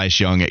wants Bryce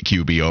Young at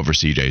QB over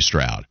C.J.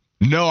 Stroud.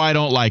 No, I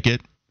don't like it.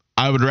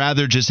 I would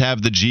rather just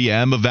have the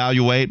GM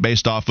evaluate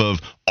based off of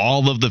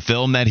all of the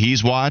film that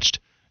he's watched,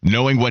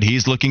 knowing what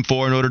he's looking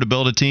for in order to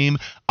build a team.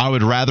 I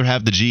would rather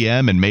have the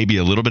GM and maybe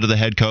a little bit of the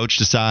head coach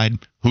decide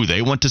who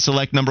they want to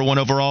select number one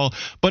overall.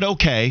 But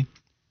okay,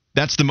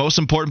 that's the most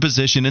important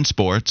position in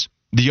sports.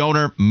 The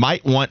owner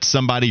might want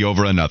somebody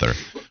over another.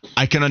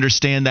 I can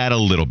understand that a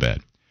little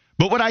bit.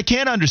 But what I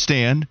can't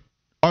understand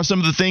are some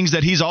of the things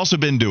that he's also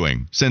been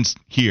doing since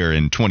here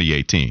in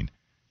 2018.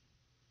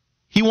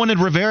 He wanted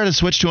Rivera to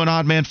switch to an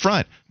odd man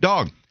front.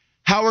 Dog,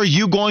 how are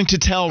you going to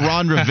tell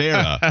Ron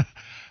Rivera,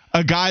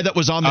 a guy that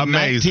was on the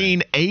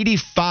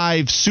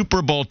 1985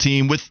 Super Bowl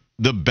team with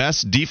the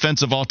best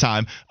defense of all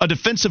time, a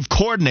defensive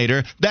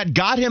coordinator that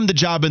got him the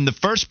job in the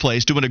first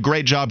place, doing a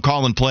great job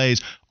calling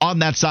plays on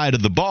that side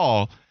of the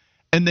ball,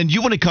 and then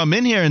you want to come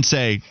in here and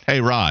say, hey,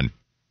 Ron,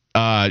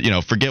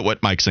 forget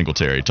what Mike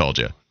Singletary told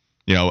you.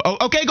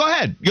 Okay, go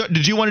ahead.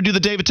 Did you want to do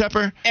the David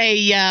Tepper?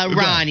 Hey,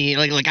 Ronnie,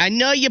 like I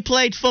know you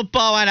played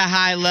football at a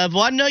high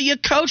level. I know you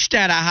coached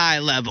at a high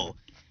level.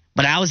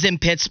 But I was in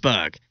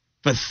Pittsburgh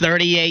for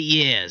 38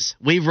 years.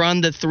 We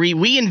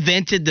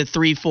invented the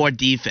 3-4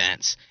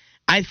 defense.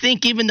 I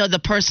think even though the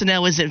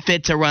personnel isn't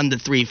fit to run the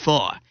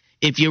 3-4,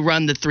 if you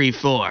run the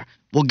 3-4,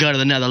 we'll go to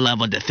another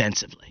level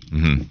defensively.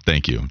 Mm-hmm.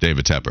 Thank you,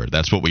 David Tepper.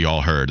 That's what we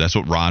all heard. That's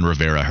what Ron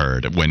Rivera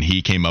heard when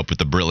he came up with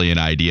the brilliant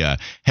idea.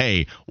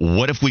 Hey,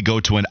 what if we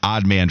go to an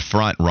odd man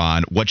front,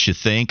 Ron? What you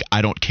think?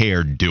 I don't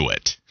care. Do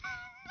it.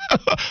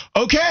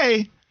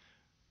 Okay.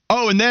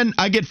 Oh, and then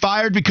I get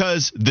fired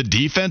because the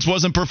defense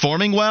wasn't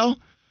performing well?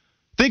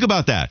 Think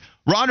about that.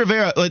 Ron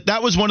Rivera,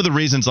 that was one of the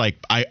reasons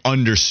I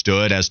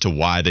understood as to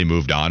why they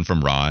moved on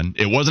from Ron.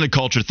 It wasn't a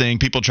culture thing.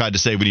 People tried to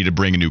say we need to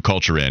bring a new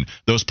culture in.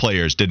 Those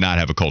players did not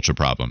have a culture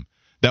problem.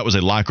 That was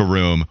a locker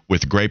room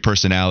with great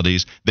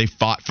personalities. They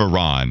fought for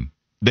Ron.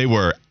 They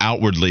were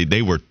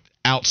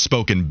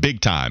outspoken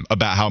big time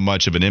about how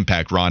much of an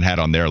impact Ron had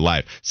on their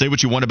life. Say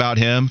what you want about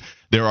him.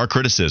 There are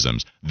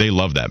criticisms. They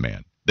love that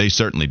man. They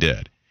certainly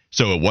did.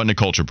 So it wasn't a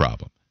culture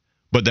problem.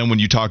 But then when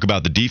you talk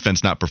about the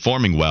defense not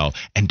performing well,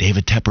 and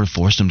David Tepper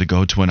forced him to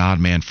go to an odd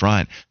man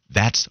front,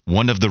 that's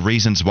one of the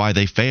reasons why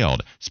they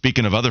failed.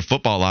 Speaking of other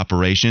football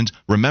operations,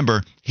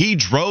 remember, he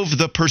drove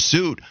the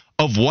pursuit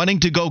of wanting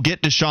to go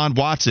get Deshaun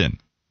Watson.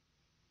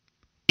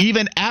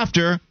 Even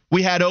after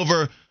we had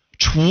over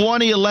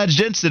 20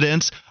 alleged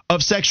incidents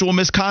of sexual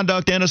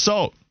misconduct and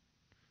assault.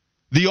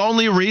 The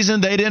only reason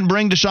they didn't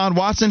bring Deshaun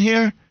Watson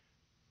here?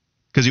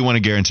 Because he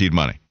wanted guaranteed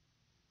money.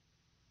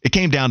 It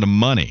came down to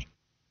money.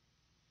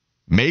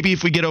 Maybe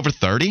if we get over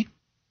 30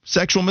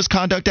 sexual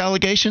misconduct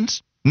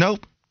allegations?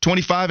 Nope.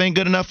 25 ain't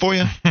good enough for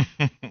you?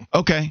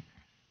 Okay.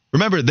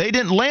 Remember, they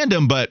didn't land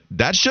him, but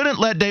that shouldn't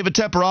let David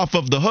Tepper off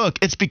of the hook.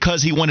 It's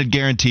because he wanted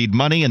guaranteed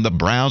money, and the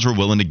Browns were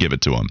willing to give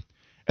it to him.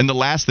 And the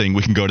last thing,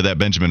 we can go to that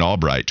Benjamin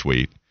Albright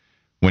tweet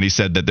when he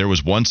said that there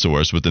was one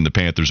source within the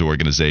Panthers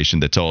organization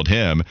that told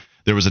him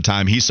there was a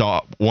time he saw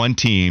one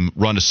team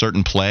run a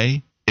certain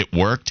play. It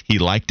worked. He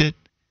liked it.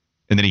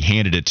 And then he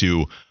handed it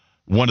to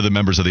one of the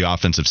members of the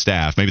offensive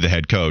staff, maybe the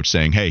head coach,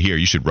 saying, hey, here,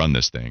 you should run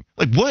this thing.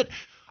 Like, what?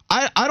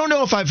 I don't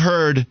know if I've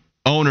heard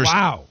owners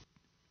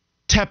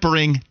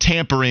tampering,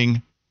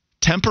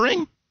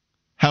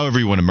 however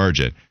you want to merge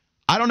it.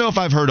 I don't know if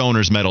I've heard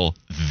owners meddle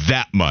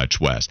that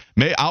much, Wes.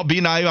 I'll be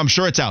naive. I'm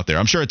sure it's out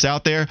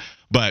there.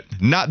 But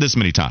not this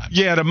many times.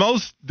 Yeah, the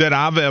most that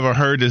I've ever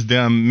heard is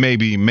them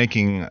maybe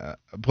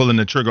pulling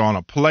the trigger on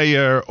a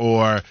player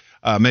or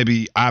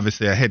maybe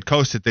obviously a head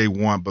coach that they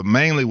want, but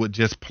mainly with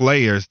just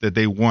players that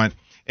they want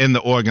in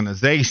the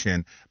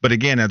organization. But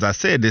again, as I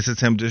said, this is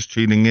him just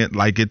treating it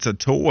like it's a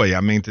toy.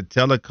 I mean, to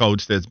tell a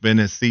coach that's been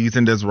as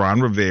seasoned as Ron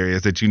Rivera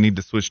is that you need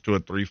to switch to a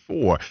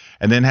 3-4,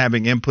 and then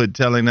having input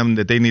telling them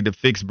that they need to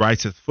fix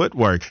Bryce's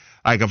footwork.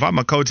 Like, if I'm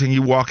a coach and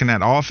you walk in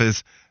that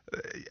office,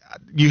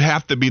 you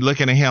have to be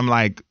looking at him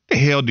like, the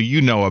hell do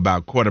you know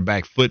about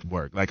quarterback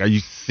footwork? Like, are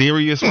you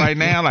serious right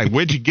now? Like,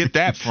 where'd you get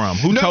that from?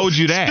 Who told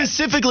you that?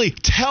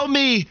 Tell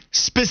me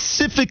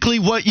specifically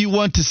what you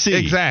want to see.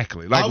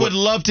 Exactly. Like, I would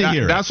love to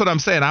hear it. That's what I'm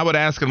saying. I would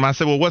ask him, I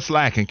said, well, what's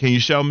lacking? Can you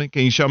show me?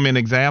 Can you show me an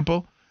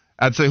example?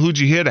 I'd say, who'd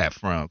you hear that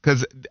from?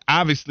 Because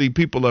obviously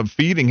people are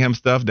feeding him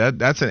stuff.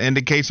 That's an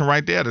indication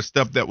right there, the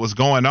stuff that was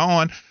going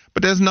on.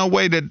 But there's no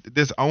way that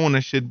this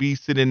owner should be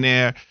sitting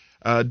there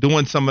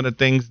doing some of the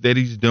things that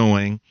he's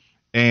doing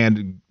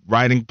and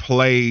writing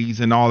plays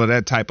and all of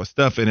that type of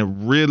stuff. And it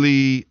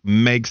really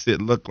makes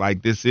it look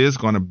like this is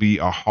going to be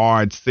a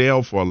hard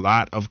sell for a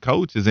lot of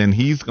coaches. And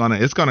it's going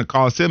to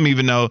cost him,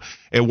 even though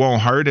it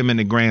won't hurt him in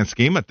the grand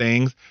scheme of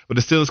things, but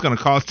it's going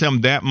to cost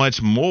him that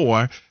much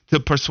more to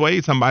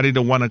persuade somebody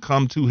to want to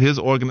come to his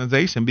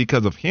organization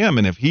because of him.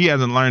 And if he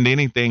hasn't learned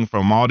anything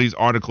from all these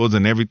articles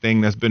and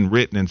everything that's been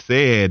written and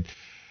said,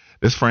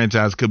 this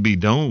franchise could be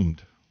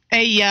doomed.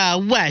 Hey,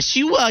 Wes,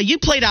 you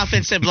played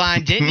offensive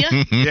line, didn't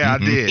you? Yeah, I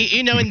did.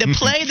 In the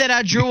play that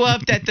I drew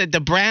up that the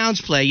Browns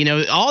play,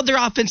 all their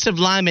offensive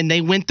linemen,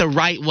 they went the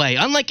right way.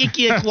 Unlike Ike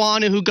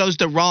Ekwonu, who goes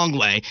the wrong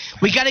way.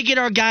 We got to get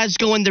our guys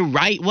going the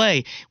right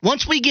way.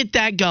 Once we get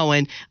that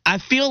going, I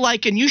feel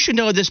like, and you should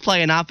know this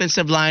play, an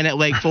offensive line at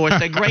Wake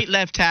Forest, a great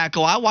left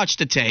tackle. I watched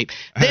the tape.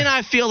 Then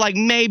I feel like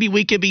maybe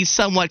we could be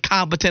somewhat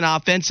competent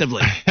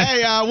offensively.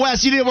 Hey,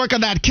 Wes, you need to work on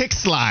that kick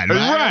slide,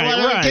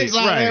 right?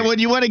 Right. When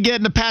you want to get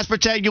in the pass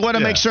protect, you want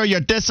to make sure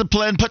you're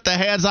disciplined, put the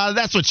hands on it.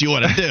 That's what you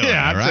want to do.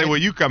 I'd say, well,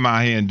 you come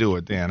out here and do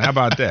it then. How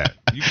about that?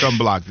 You come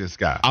block this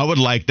guy. I would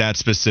like that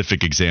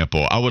specific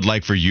example. I would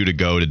like for you to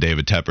go to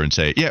David Tepper and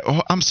say,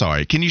 I'm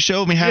sorry. Can you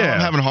show me how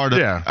I'm having a hard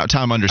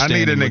time understanding I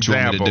need an what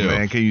example, you want me to do?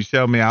 Man. Can you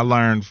show me? I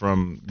learned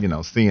from,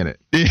 seeing it.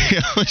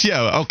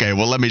 Yeah, okay.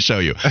 Well, let me show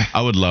you.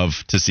 I would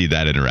love to see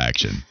that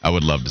interaction. I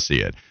would love to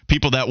see it.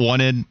 People that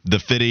wanted the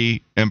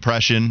Fitty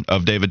impression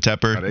of David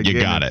Tepper,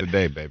 you got it.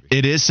 Today, baby.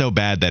 It is so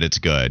bad that it's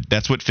good.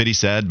 That's what Fitty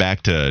said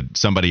back to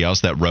somebody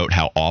else that wrote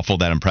how awful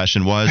that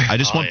impression was. I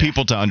just want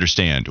people to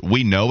understand.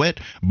 We know it,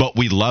 but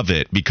we love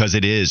it because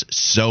it is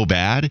so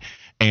bad,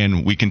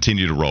 and we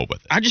continue to roll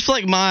with it. I just feel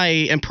like my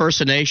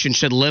impersonation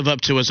should live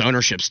up to his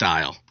ownership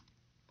style.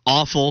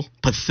 Awful,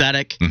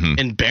 pathetic,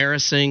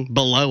 embarrassing,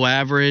 below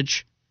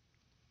average.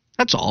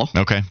 That's all.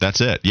 Okay, that's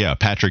it. Yeah,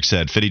 Patrick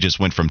said Fitty just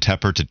went from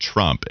Tepper to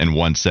Trump in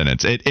one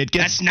sentence. It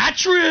gets. That's not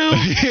true.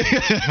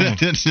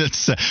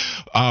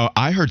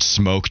 I heard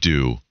Smoke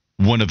do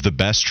one of the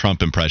best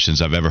Trump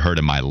impressions I've ever heard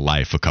in my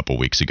life a couple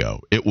weeks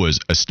ago. It was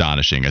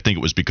astonishing. I think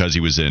it was because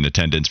he was in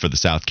attendance for the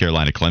South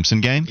Carolina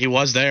Clemson game. He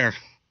was there.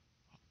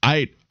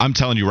 I'm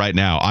telling you right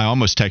now, I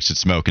almost texted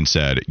Smoke and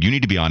said, you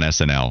need to be on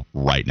SNL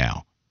right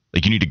now.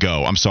 Like, you need to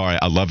go. I'm sorry.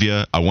 I love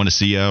you. I want to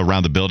see you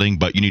around the building,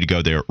 but you need to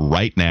go there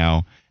right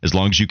now. As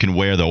long as you can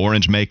wear the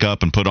orange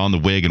makeup and put on the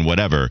wig and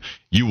whatever,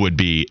 you would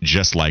be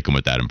just like him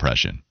with that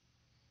impression.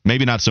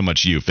 Maybe not so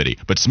much you, Fitty,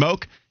 but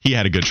Smoke, he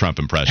had a good Trump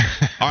impression.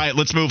 All right,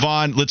 let's move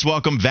on. Let's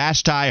welcome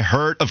Vashti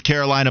Hurt of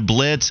Carolina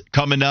Blitz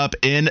coming up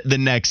in the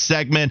next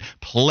segment.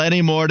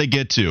 Plenty more to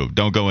get to.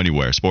 Don't go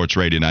anywhere. Sports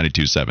Radio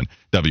 92.7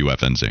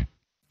 WFNZ.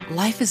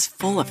 Life is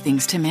full of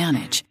things to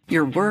manage.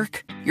 Your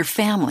work, your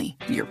family,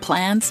 your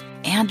plans,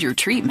 and your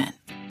treatment.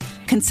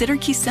 Consider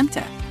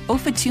Kesimpta,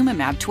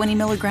 ofatumumab 20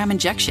 milligram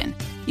injection.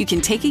 You can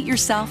take it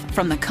yourself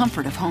from the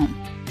comfort of home.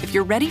 If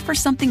you're ready for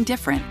something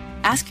different,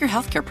 ask your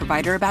healthcare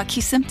provider about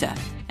Kesimpta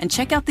and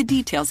check out the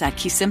details at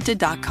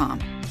kesimpta.com.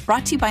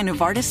 Brought to you by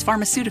Novartis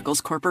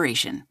Pharmaceuticals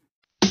Corporation.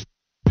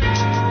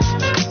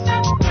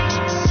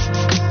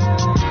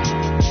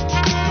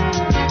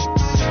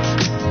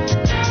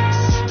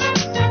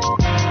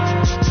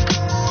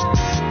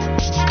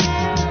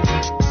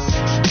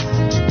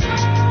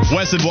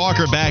 Wes and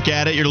Walker back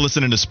at it. You're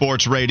listening to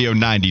Sports Radio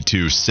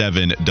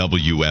 92.7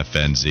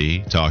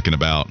 WFNZ, talking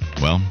about,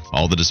 well,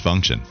 all the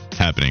dysfunction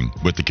happening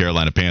with the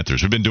Carolina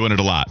Panthers. We've been doing it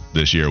a lot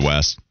this year,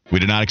 Wes. We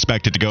did not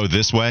expect it to go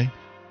this way,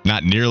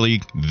 not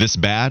nearly this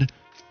bad,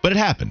 but it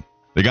happened.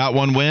 They got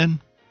one win.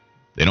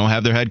 They don't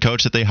have their head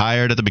coach that they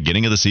hired at the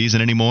beginning of the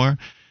season anymore.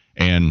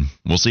 And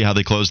we'll see how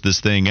they close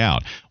this thing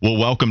out. We'll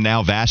welcome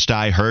now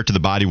Vashti Hurt to the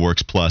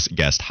Bodyworks Plus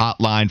guest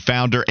hotline,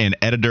 founder and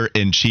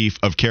editor-in-chief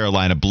of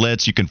Carolina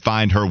Blitz. You can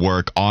find her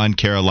work on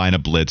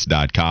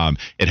carolinablitz.com.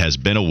 It has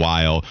been a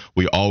while.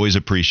 We always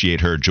appreciate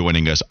her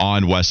joining us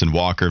on Wes and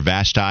Walker.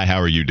 Vashti, how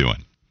are you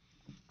doing?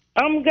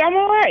 I'm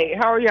all right.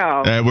 How are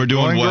y'all? We're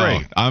doing well.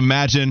 Great. I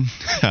imagine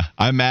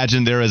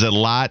there is a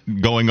lot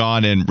going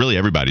on in really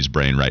everybody's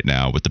brain right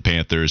now with the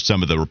Panthers.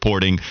 Some of the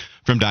reporting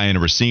from Diana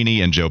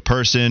Rossini and Joe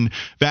Person.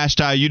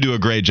 Vashti, you do a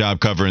great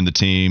job covering the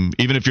team.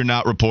 Even if you're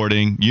not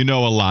reporting, you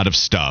know a lot of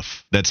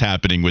stuff that's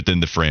happening within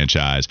the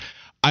franchise.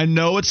 I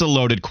know it's a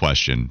loaded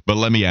question, but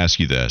let me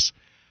ask you this.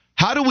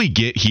 How do we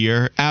get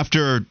here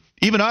after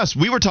even us,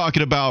 we were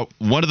talking about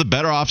one of the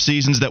better off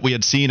seasons that we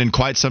had seen in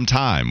quite some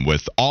time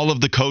with all of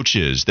the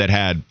coaches that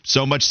had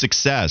so much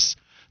success,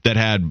 that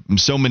had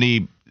so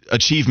many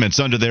achievements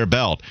under their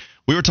belt.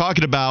 We were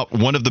talking about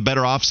one of the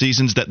better off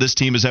seasons that this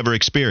team has ever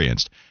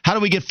experienced. How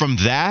do we get from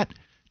that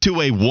to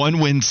a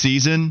one-win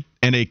season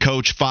and a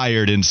coach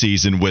fired in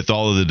season with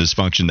all of the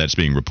dysfunction that's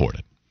being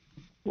reported?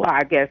 Well,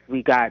 I guess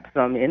we got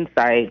some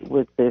insight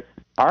with this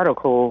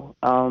article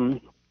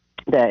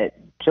that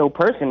Joe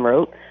Person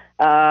wrote.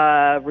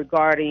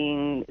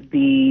 Regarding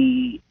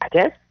the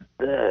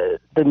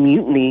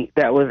mutiny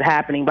that was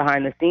happening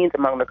behind the scenes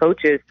among the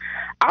coaches.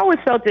 I always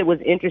felt it was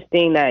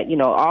interesting that,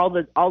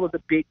 all of the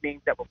big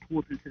names that were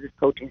pulled into this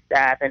coaching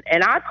staff.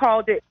 And I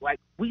called it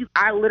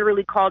I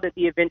literally called it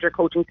the Avenger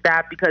coaching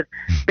staff because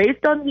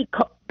based on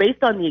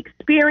the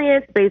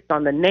experience, based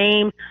on the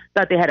name,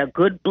 thought they had a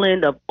good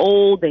blend of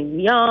old and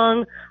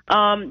young.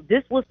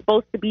 This was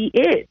supposed to be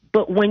it.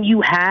 But when you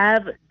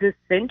have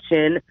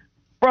dissension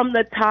from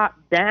the top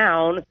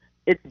down,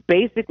 it's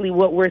basically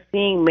what we're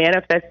seeing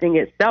manifesting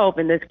itself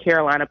in this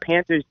Carolina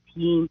Panthers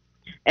team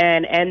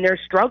and their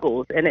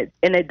struggles. And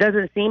it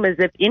doesn't seem as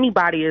if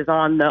anybody is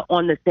on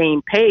the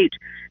same page.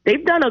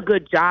 They've done a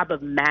good job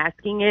of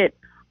masking it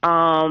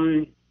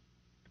in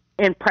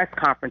press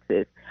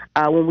conferences.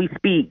 When we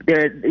speak,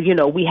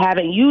 we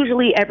haven't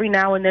usually every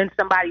now and then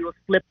somebody will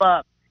slip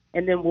up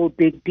and then we'll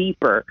dig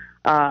deeper.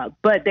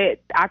 But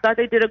I thought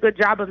they did a good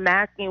job of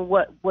masking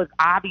what was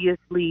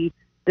obviously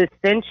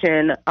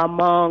dissension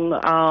among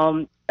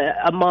the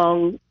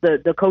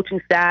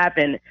coaching staff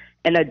and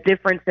a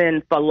difference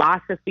in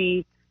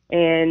philosophy,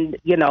 and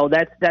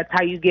that's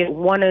how you get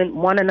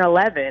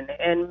 1-11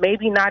 and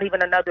maybe not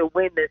even another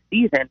win this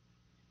season.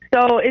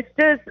 So it's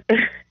just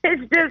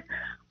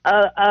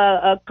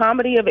a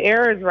comedy of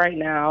errors right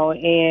now,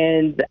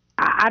 and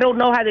I don't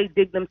know how they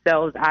dig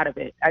themselves out of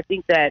it. I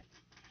think that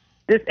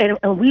this, and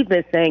we've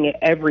been saying it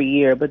every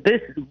year, but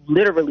this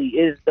literally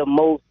is the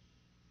most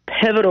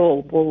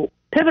pivotal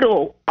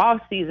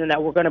offseason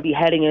that we're going to be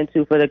heading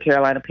into for the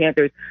Carolina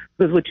Panthers,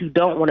 because what you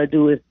don't want to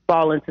do is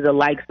fall into the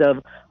likes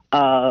of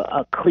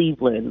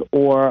Cleveland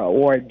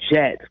or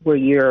Jets, where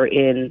you're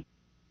in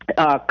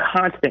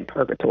constant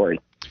purgatory.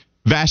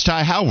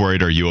 Vashti, how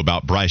worried are you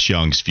about Bryce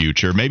Young's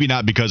future? Maybe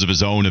not because of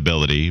his own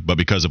ability, but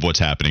because of what's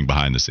happening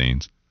behind the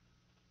scenes.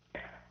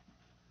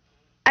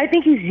 I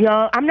think he's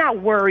young. I'm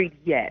not worried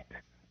yet.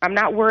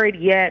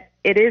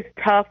 It is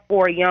tough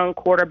for a young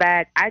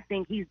quarterback. I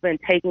think he's been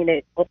taking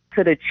it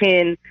to the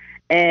chin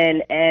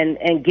and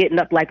getting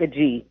up like a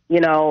G.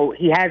 He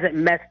hasn't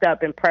messed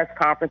up in press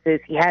conferences.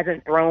 He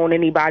hasn't thrown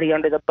anybody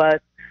under the bus.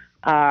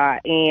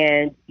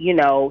 And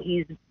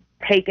he's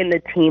taken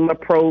the team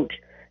approach,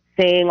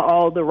 saying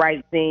all the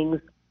right things.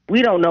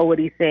 We don't know what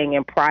he's saying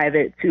in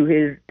private to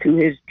his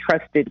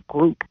trusted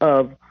group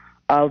of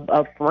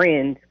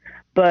friends.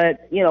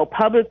 But,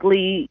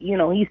 publicly,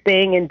 he's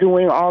saying and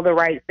doing all the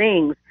right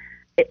things.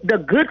 The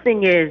good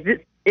thing is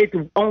it's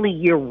only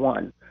year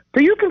one.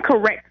 So you can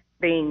correct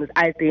things,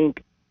 I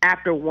think,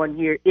 after 1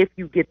 year if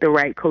you get the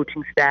right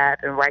coaching staff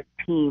and right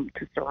team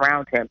to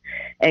surround him.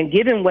 And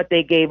given what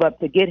they gave up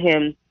to get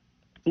him,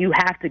 you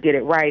have to get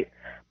it right.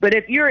 But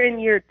if you're in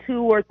year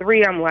 2 or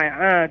 3, I'm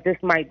like, this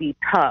might be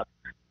tough.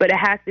 But it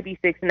has to be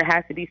fixed, and it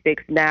has to be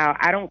fixed now.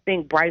 I don't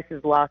think Bryce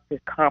has lost his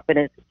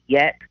confidence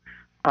yet.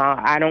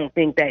 I don't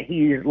think that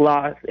he's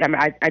lost.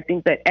 I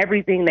think that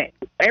every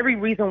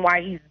reason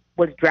why he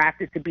was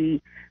drafted to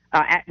be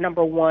at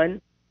number 1,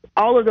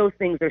 all of those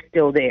things are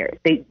still there.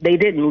 They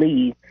didn't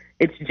leave.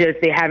 It's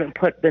just they haven't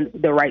put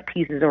the right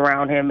pieces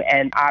around him,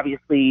 and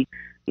obviously,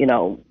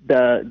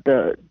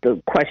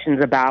 the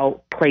questions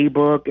about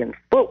playbook and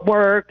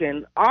footwork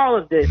and all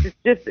of this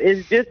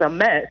is just a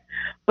mess.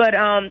 But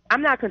I'm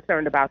not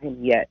concerned about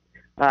him yet.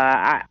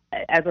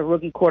 As a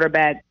rookie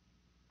quarterback,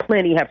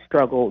 plenty have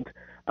struggled.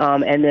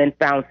 And then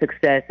found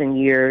success in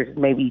years,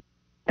 maybe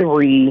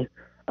 3,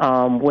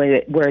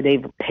 where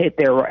they've hit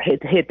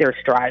their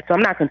stride. So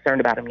I'm not concerned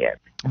about him yet.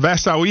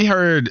 Vashti, we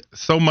heard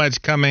so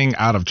much coming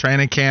out of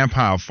training camp,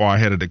 how far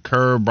ahead of the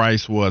curve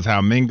Bryce was, how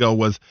Mingo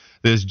was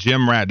this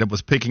gym rat that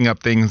was picking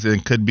up things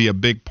and could be a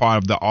big part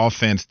of the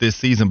offense this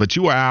season. But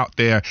you were out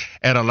there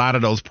at a lot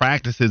of those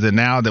practices, and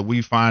now that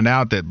we find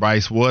out that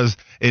Bryce was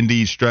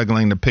indeed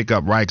struggling to pick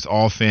up Reich's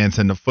offense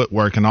and the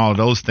footwork and all of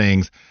those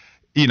things,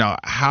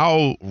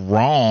 how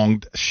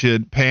wronged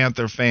should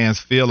Panther fans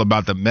feel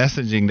about the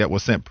messaging that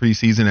was sent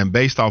preseason, and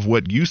based off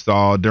what you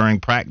saw during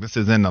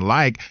practices and the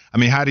like? I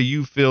mean, how do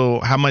you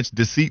feel? How much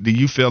deceit do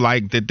you feel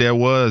like that there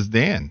was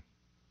then?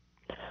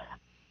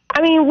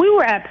 I mean, we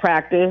were at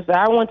practice.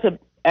 I went to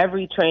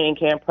every training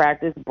camp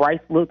practice. Bryce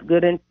looked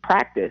good in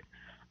practice.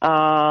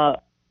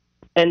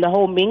 And the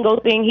whole Mingo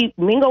thing,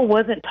 Mingo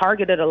wasn't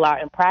targeted a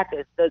lot in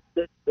practice.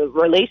 The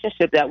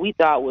relationship that we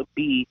thought would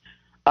be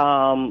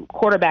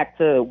quarterback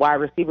to wide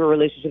receiver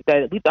relationship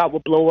that we thought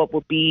would blow up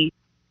would be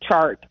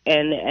Chark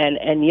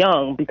and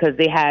Young, because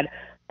they had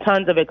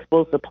tons of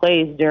explosive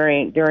plays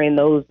during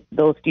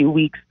those few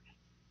weeks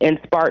in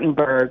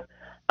Spartanburg.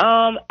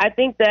 I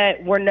think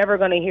that we're never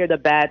going to hear the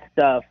bad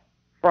stuff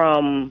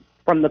from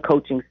the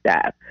coaching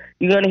staff.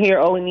 You're going to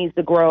hear, he needs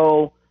to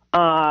grow.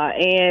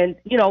 And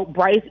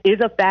Bryce is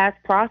a fast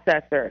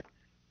processor.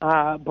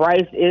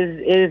 Bryce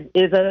is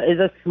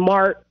a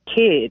smart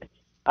kid.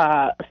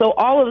 So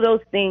all of those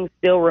things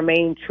still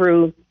remain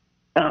true.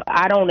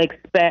 I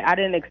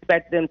didn't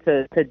expect them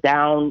to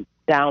down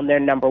their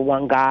number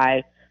one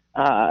guy.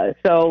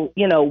 So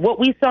what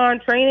we saw in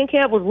training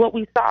camp was what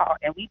we saw,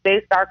 and we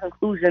based our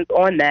conclusions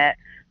on that.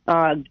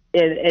 And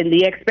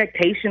the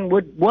expectation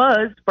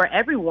was for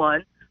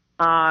everyone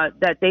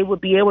that they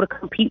would be able to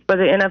compete for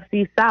the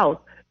NFC South.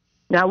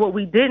 Now, what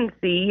we didn't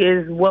see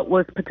is what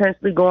was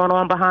potentially going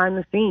on behind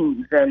the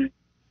scenes and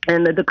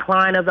the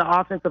decline of the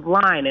offensive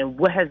line and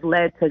what has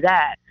led to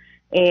that.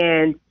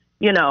 And,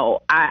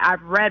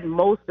 I've read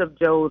most of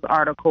Joe's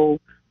article.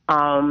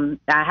 I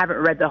haven't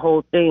read the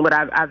whole thing, but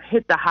I've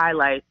hit the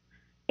highlights.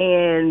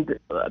 And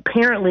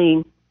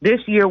apparently this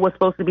year was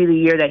supposed to be the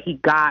year that he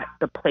got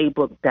the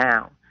playbook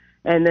down.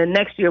 And then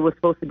next year was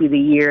supposed to be the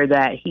year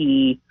that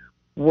he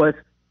was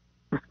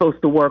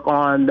supposed to work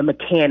on the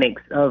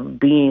mechanics of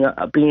being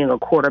a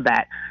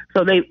quarterback.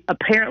 So they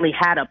apparently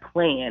had a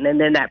plan, and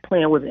then that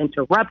plan was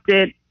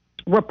interrupted,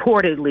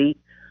 reportedly,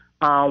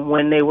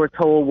 when they were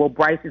told, well,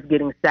 Bryce is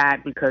getting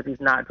sacked because he's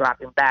not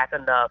dropping back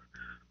enough.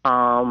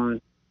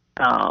 And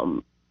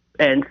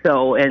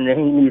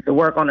he needs to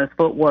work on his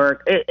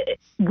footwork.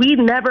 We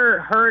never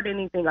heard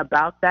anything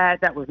about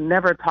that. That was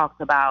never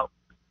talked about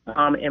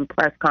in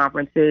press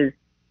conferences.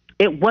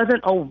 It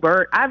wasn't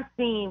overt. I've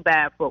seen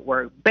bad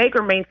footwork.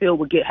 Baker Mayfield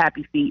would get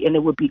happy feet, and it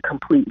would be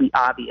completely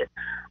obvious.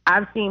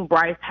 I've seen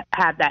Bryce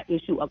have that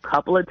issue a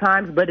couple of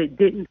times, but it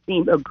didn't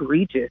seem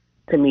egregious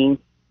to me,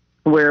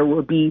 where it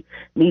would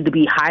need to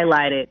be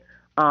highlighted,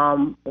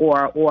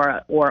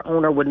 or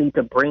owner would need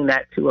to bring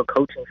that to a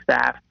coaching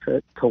staff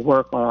to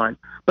work on.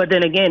 But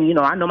then again,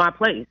 I know my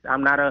place.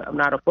 I'm not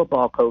a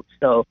football coach,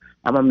 so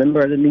I'm a member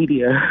of the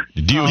media.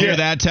 Do you hear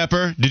that,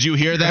 Tepper? Did you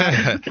hear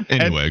that?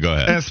 Anyway, go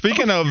ahead. And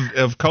speaking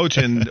of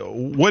coaching,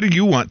 what do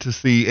you want to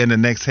see in the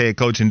next head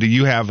coach, and do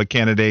you have a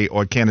candidate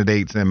or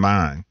candidates in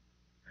mind?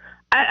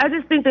 I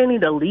just think they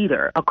need a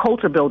leader, a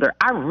culture builder.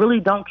 I really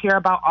don't care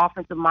about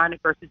offensive-minded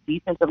versus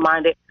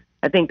defensive-minded.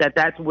 I think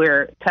that's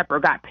where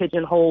Tepper got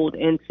pigeonholed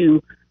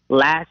into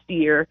last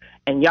year,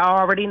 and y'all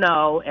already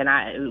know,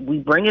 and we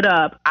bring it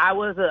up. I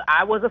was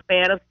a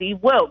fan of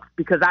Steve Wilkes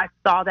because I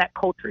saw that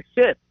culture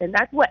shift, and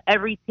that's what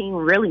every team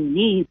really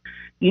needs.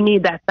 You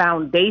need that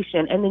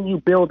foundation, and then you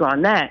build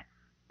on that.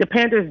 The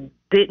Panthers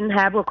didn't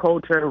have a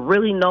culture,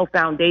 really no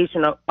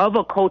foundation of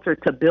a culture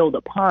to build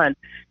upon,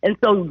 and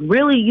so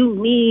really you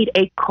need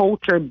a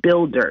culture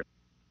builder.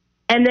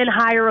 And then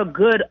hire a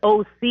good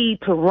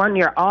OC to run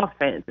your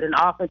offense and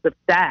offensive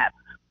staff.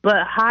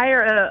 But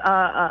hire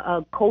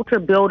a culture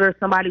builder,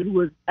 somebody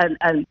who is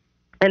an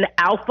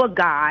alpha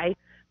guy.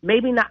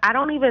 Maybe not. I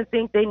don't even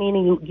think they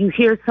need. You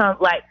hear some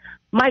like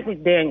Mike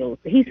McDaniels.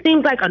 He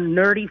seems like a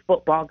nerdy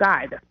football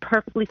guy. That's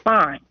perfectly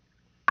fine.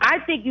 I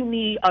think you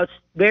need a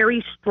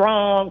very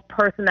strong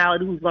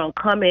personality who's going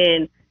to come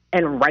in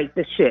and right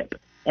the ship.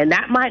 And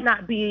that might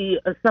not be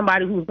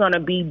somebody who's going to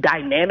be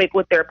dynamic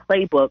with their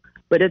playbook,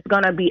 but it's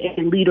going to be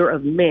a leader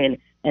of men.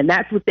 And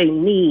that's what they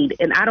need.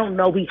 And I don't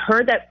know. We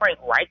heard that Frank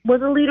Reich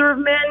was a leader of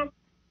men.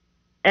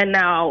 And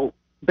now,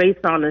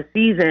 based on the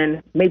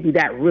season, maybe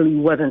that really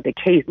wasn't the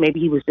case. Maybe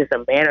he was just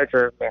a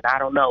manager of men. I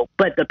don't know.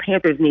 But the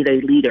Panthers need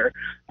a leader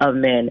of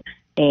men.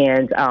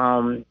 And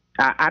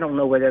I don't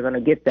know where they're going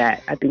to get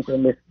that. I think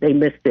they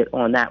missed it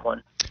on that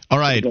one. All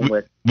right.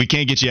 We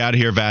can't get you out of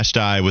here,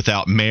 Vashti,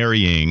 without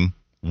marrying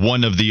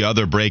one of the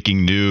other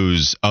breaking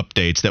news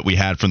updates that we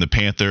had from the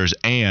Panthers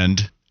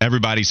and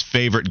everybody's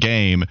favorite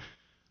game,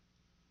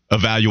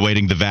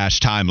 evaluating the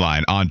Vash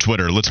timeline on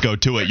Twitter. Let's go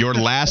to it. Your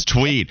last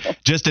tweet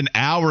just an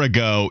hour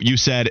ago, you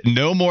said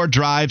no more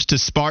drives to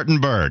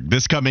Spartanburg.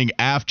 This coming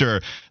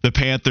after the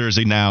Panthers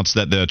announced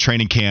that the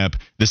training camp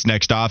this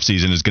next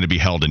offseason is going to be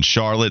held in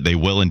Charlotte. They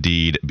will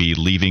indeed be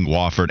leaving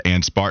Wofford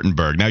and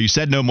Spartanburg. Now, you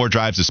said no more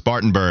drives to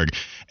Spartanburg,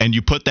 and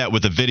you put that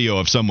with a video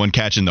of someone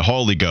catching the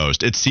Holy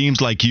Ghost. It seems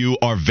like you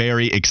are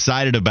very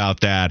excited about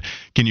that.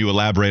 Can you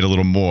elaborate a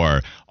little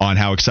more on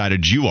how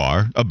excited you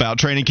are about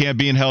training camp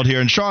being held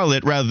here in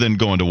Charlotte rather than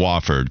going to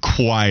Wofford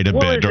quite a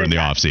bit during the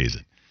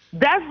offseason?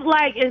 That's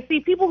like, and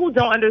see, people who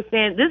don't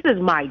understand, this is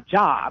my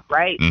job,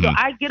 right? Mm-hmm. So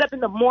I get up in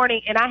the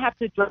morning and I have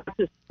to drive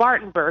to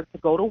Spartanburg to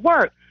go to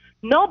work.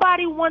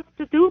 Nobody wants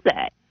to do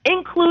that,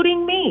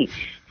 including me.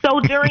 So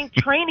during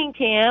training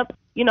camp,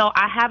 you know,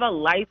 I have a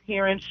life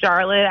here in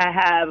Charlotte. I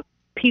have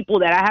people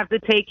that I have to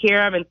take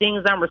care of and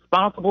things I'm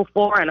responsible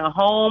for and a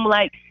home,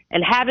 like,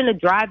 and having to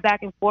drive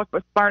back and forth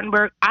for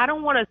Spartanburg. I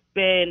don't want to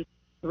spend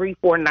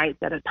 3-4 nights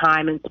at a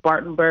time in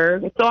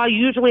Spartanburg. And so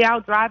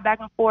I'll drive back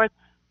and forth.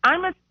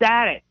 I'm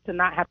ecstatic to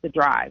not have to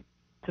drive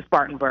to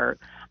Spartanburg.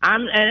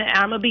 I'm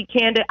gonna be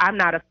candid. I'm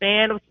not a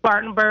fan of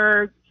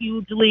Spartanburg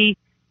hugely.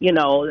 You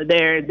know,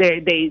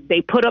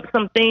 they put up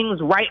some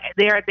things right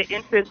there at the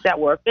entrance that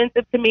were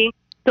offensive to me.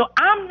 So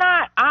I'm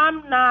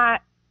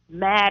not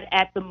mad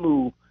at the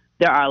move.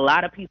 There are a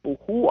lot of people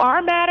who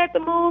are mad at the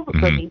move. Mm-hmm.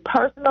 For me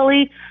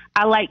personally,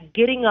 I like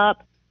getting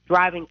up,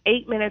 driving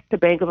 8 minutes to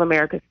Bank of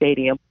America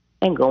Stadium,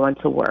 and going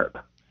to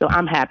work. So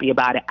I'm happy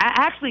about it. I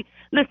actually,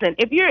 listen,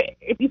 if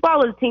you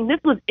follow the team, this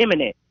was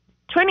imminent.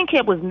 Training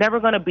camp was never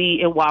going to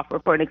be in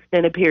Wofford for an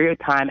extended period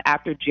of time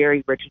after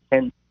Jerry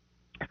Richardson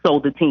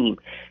sold the team.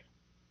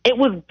 It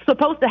was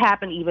supposed to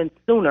happen even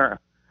sooner,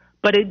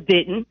 but it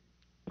didn't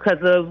because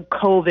of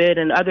COVID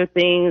and other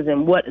things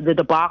and what the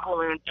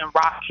debacle in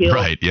Rock Hill.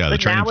 Right, yeah, the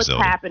but training now it's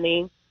facility.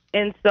 happening.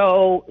 And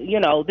so, you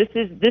know, this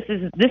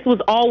was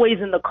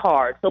always in the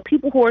cards. So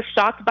people who are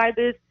shocked by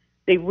this,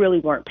 they really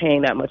weren't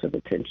paying that much of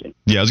attention.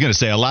 Yeah, I was going to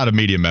say, a lot of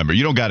media members.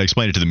 You don't got to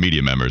explain it to the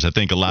media members. I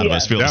think a lot of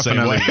us feel the same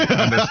way.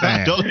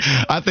 Understand.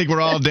 I think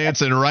we're all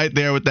dancing right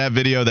there with that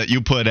video that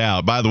you put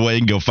out. By the way,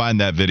 you can go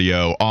find that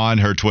video on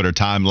her Twitter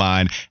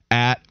timeline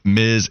at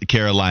Ms.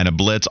 Carolina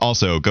Blitz.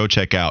 Also, go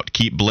check out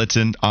Keep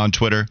Blitzing on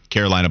Twitter,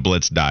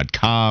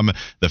 CarolinaBlitz.com,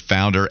 the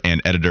founder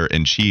and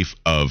editor-in-chief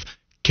of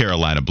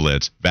Carolina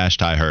Blitz.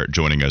 Vashti Hurt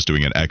joining us,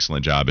 doing an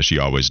excellent job, as she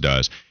always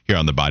does, here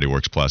on the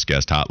Bodyworks Plus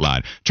guest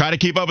hotline. Try to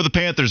keep up with the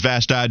Panthers,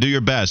 Vashti. Do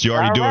your best. You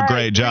already do a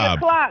great job.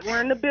 3 o'clock, we're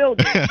in the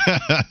building.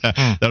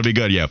 That'll be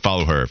good. Yeah,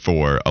 follow her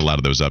for a lot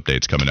of those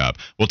updates coming up.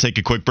 We'll take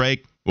a quick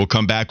break. We'll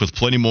come back with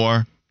plenty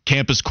more.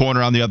 Campus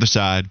Corner on the other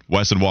side.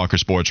 Wes and Walker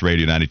Sports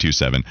Radio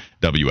 92.7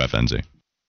 WFNZ.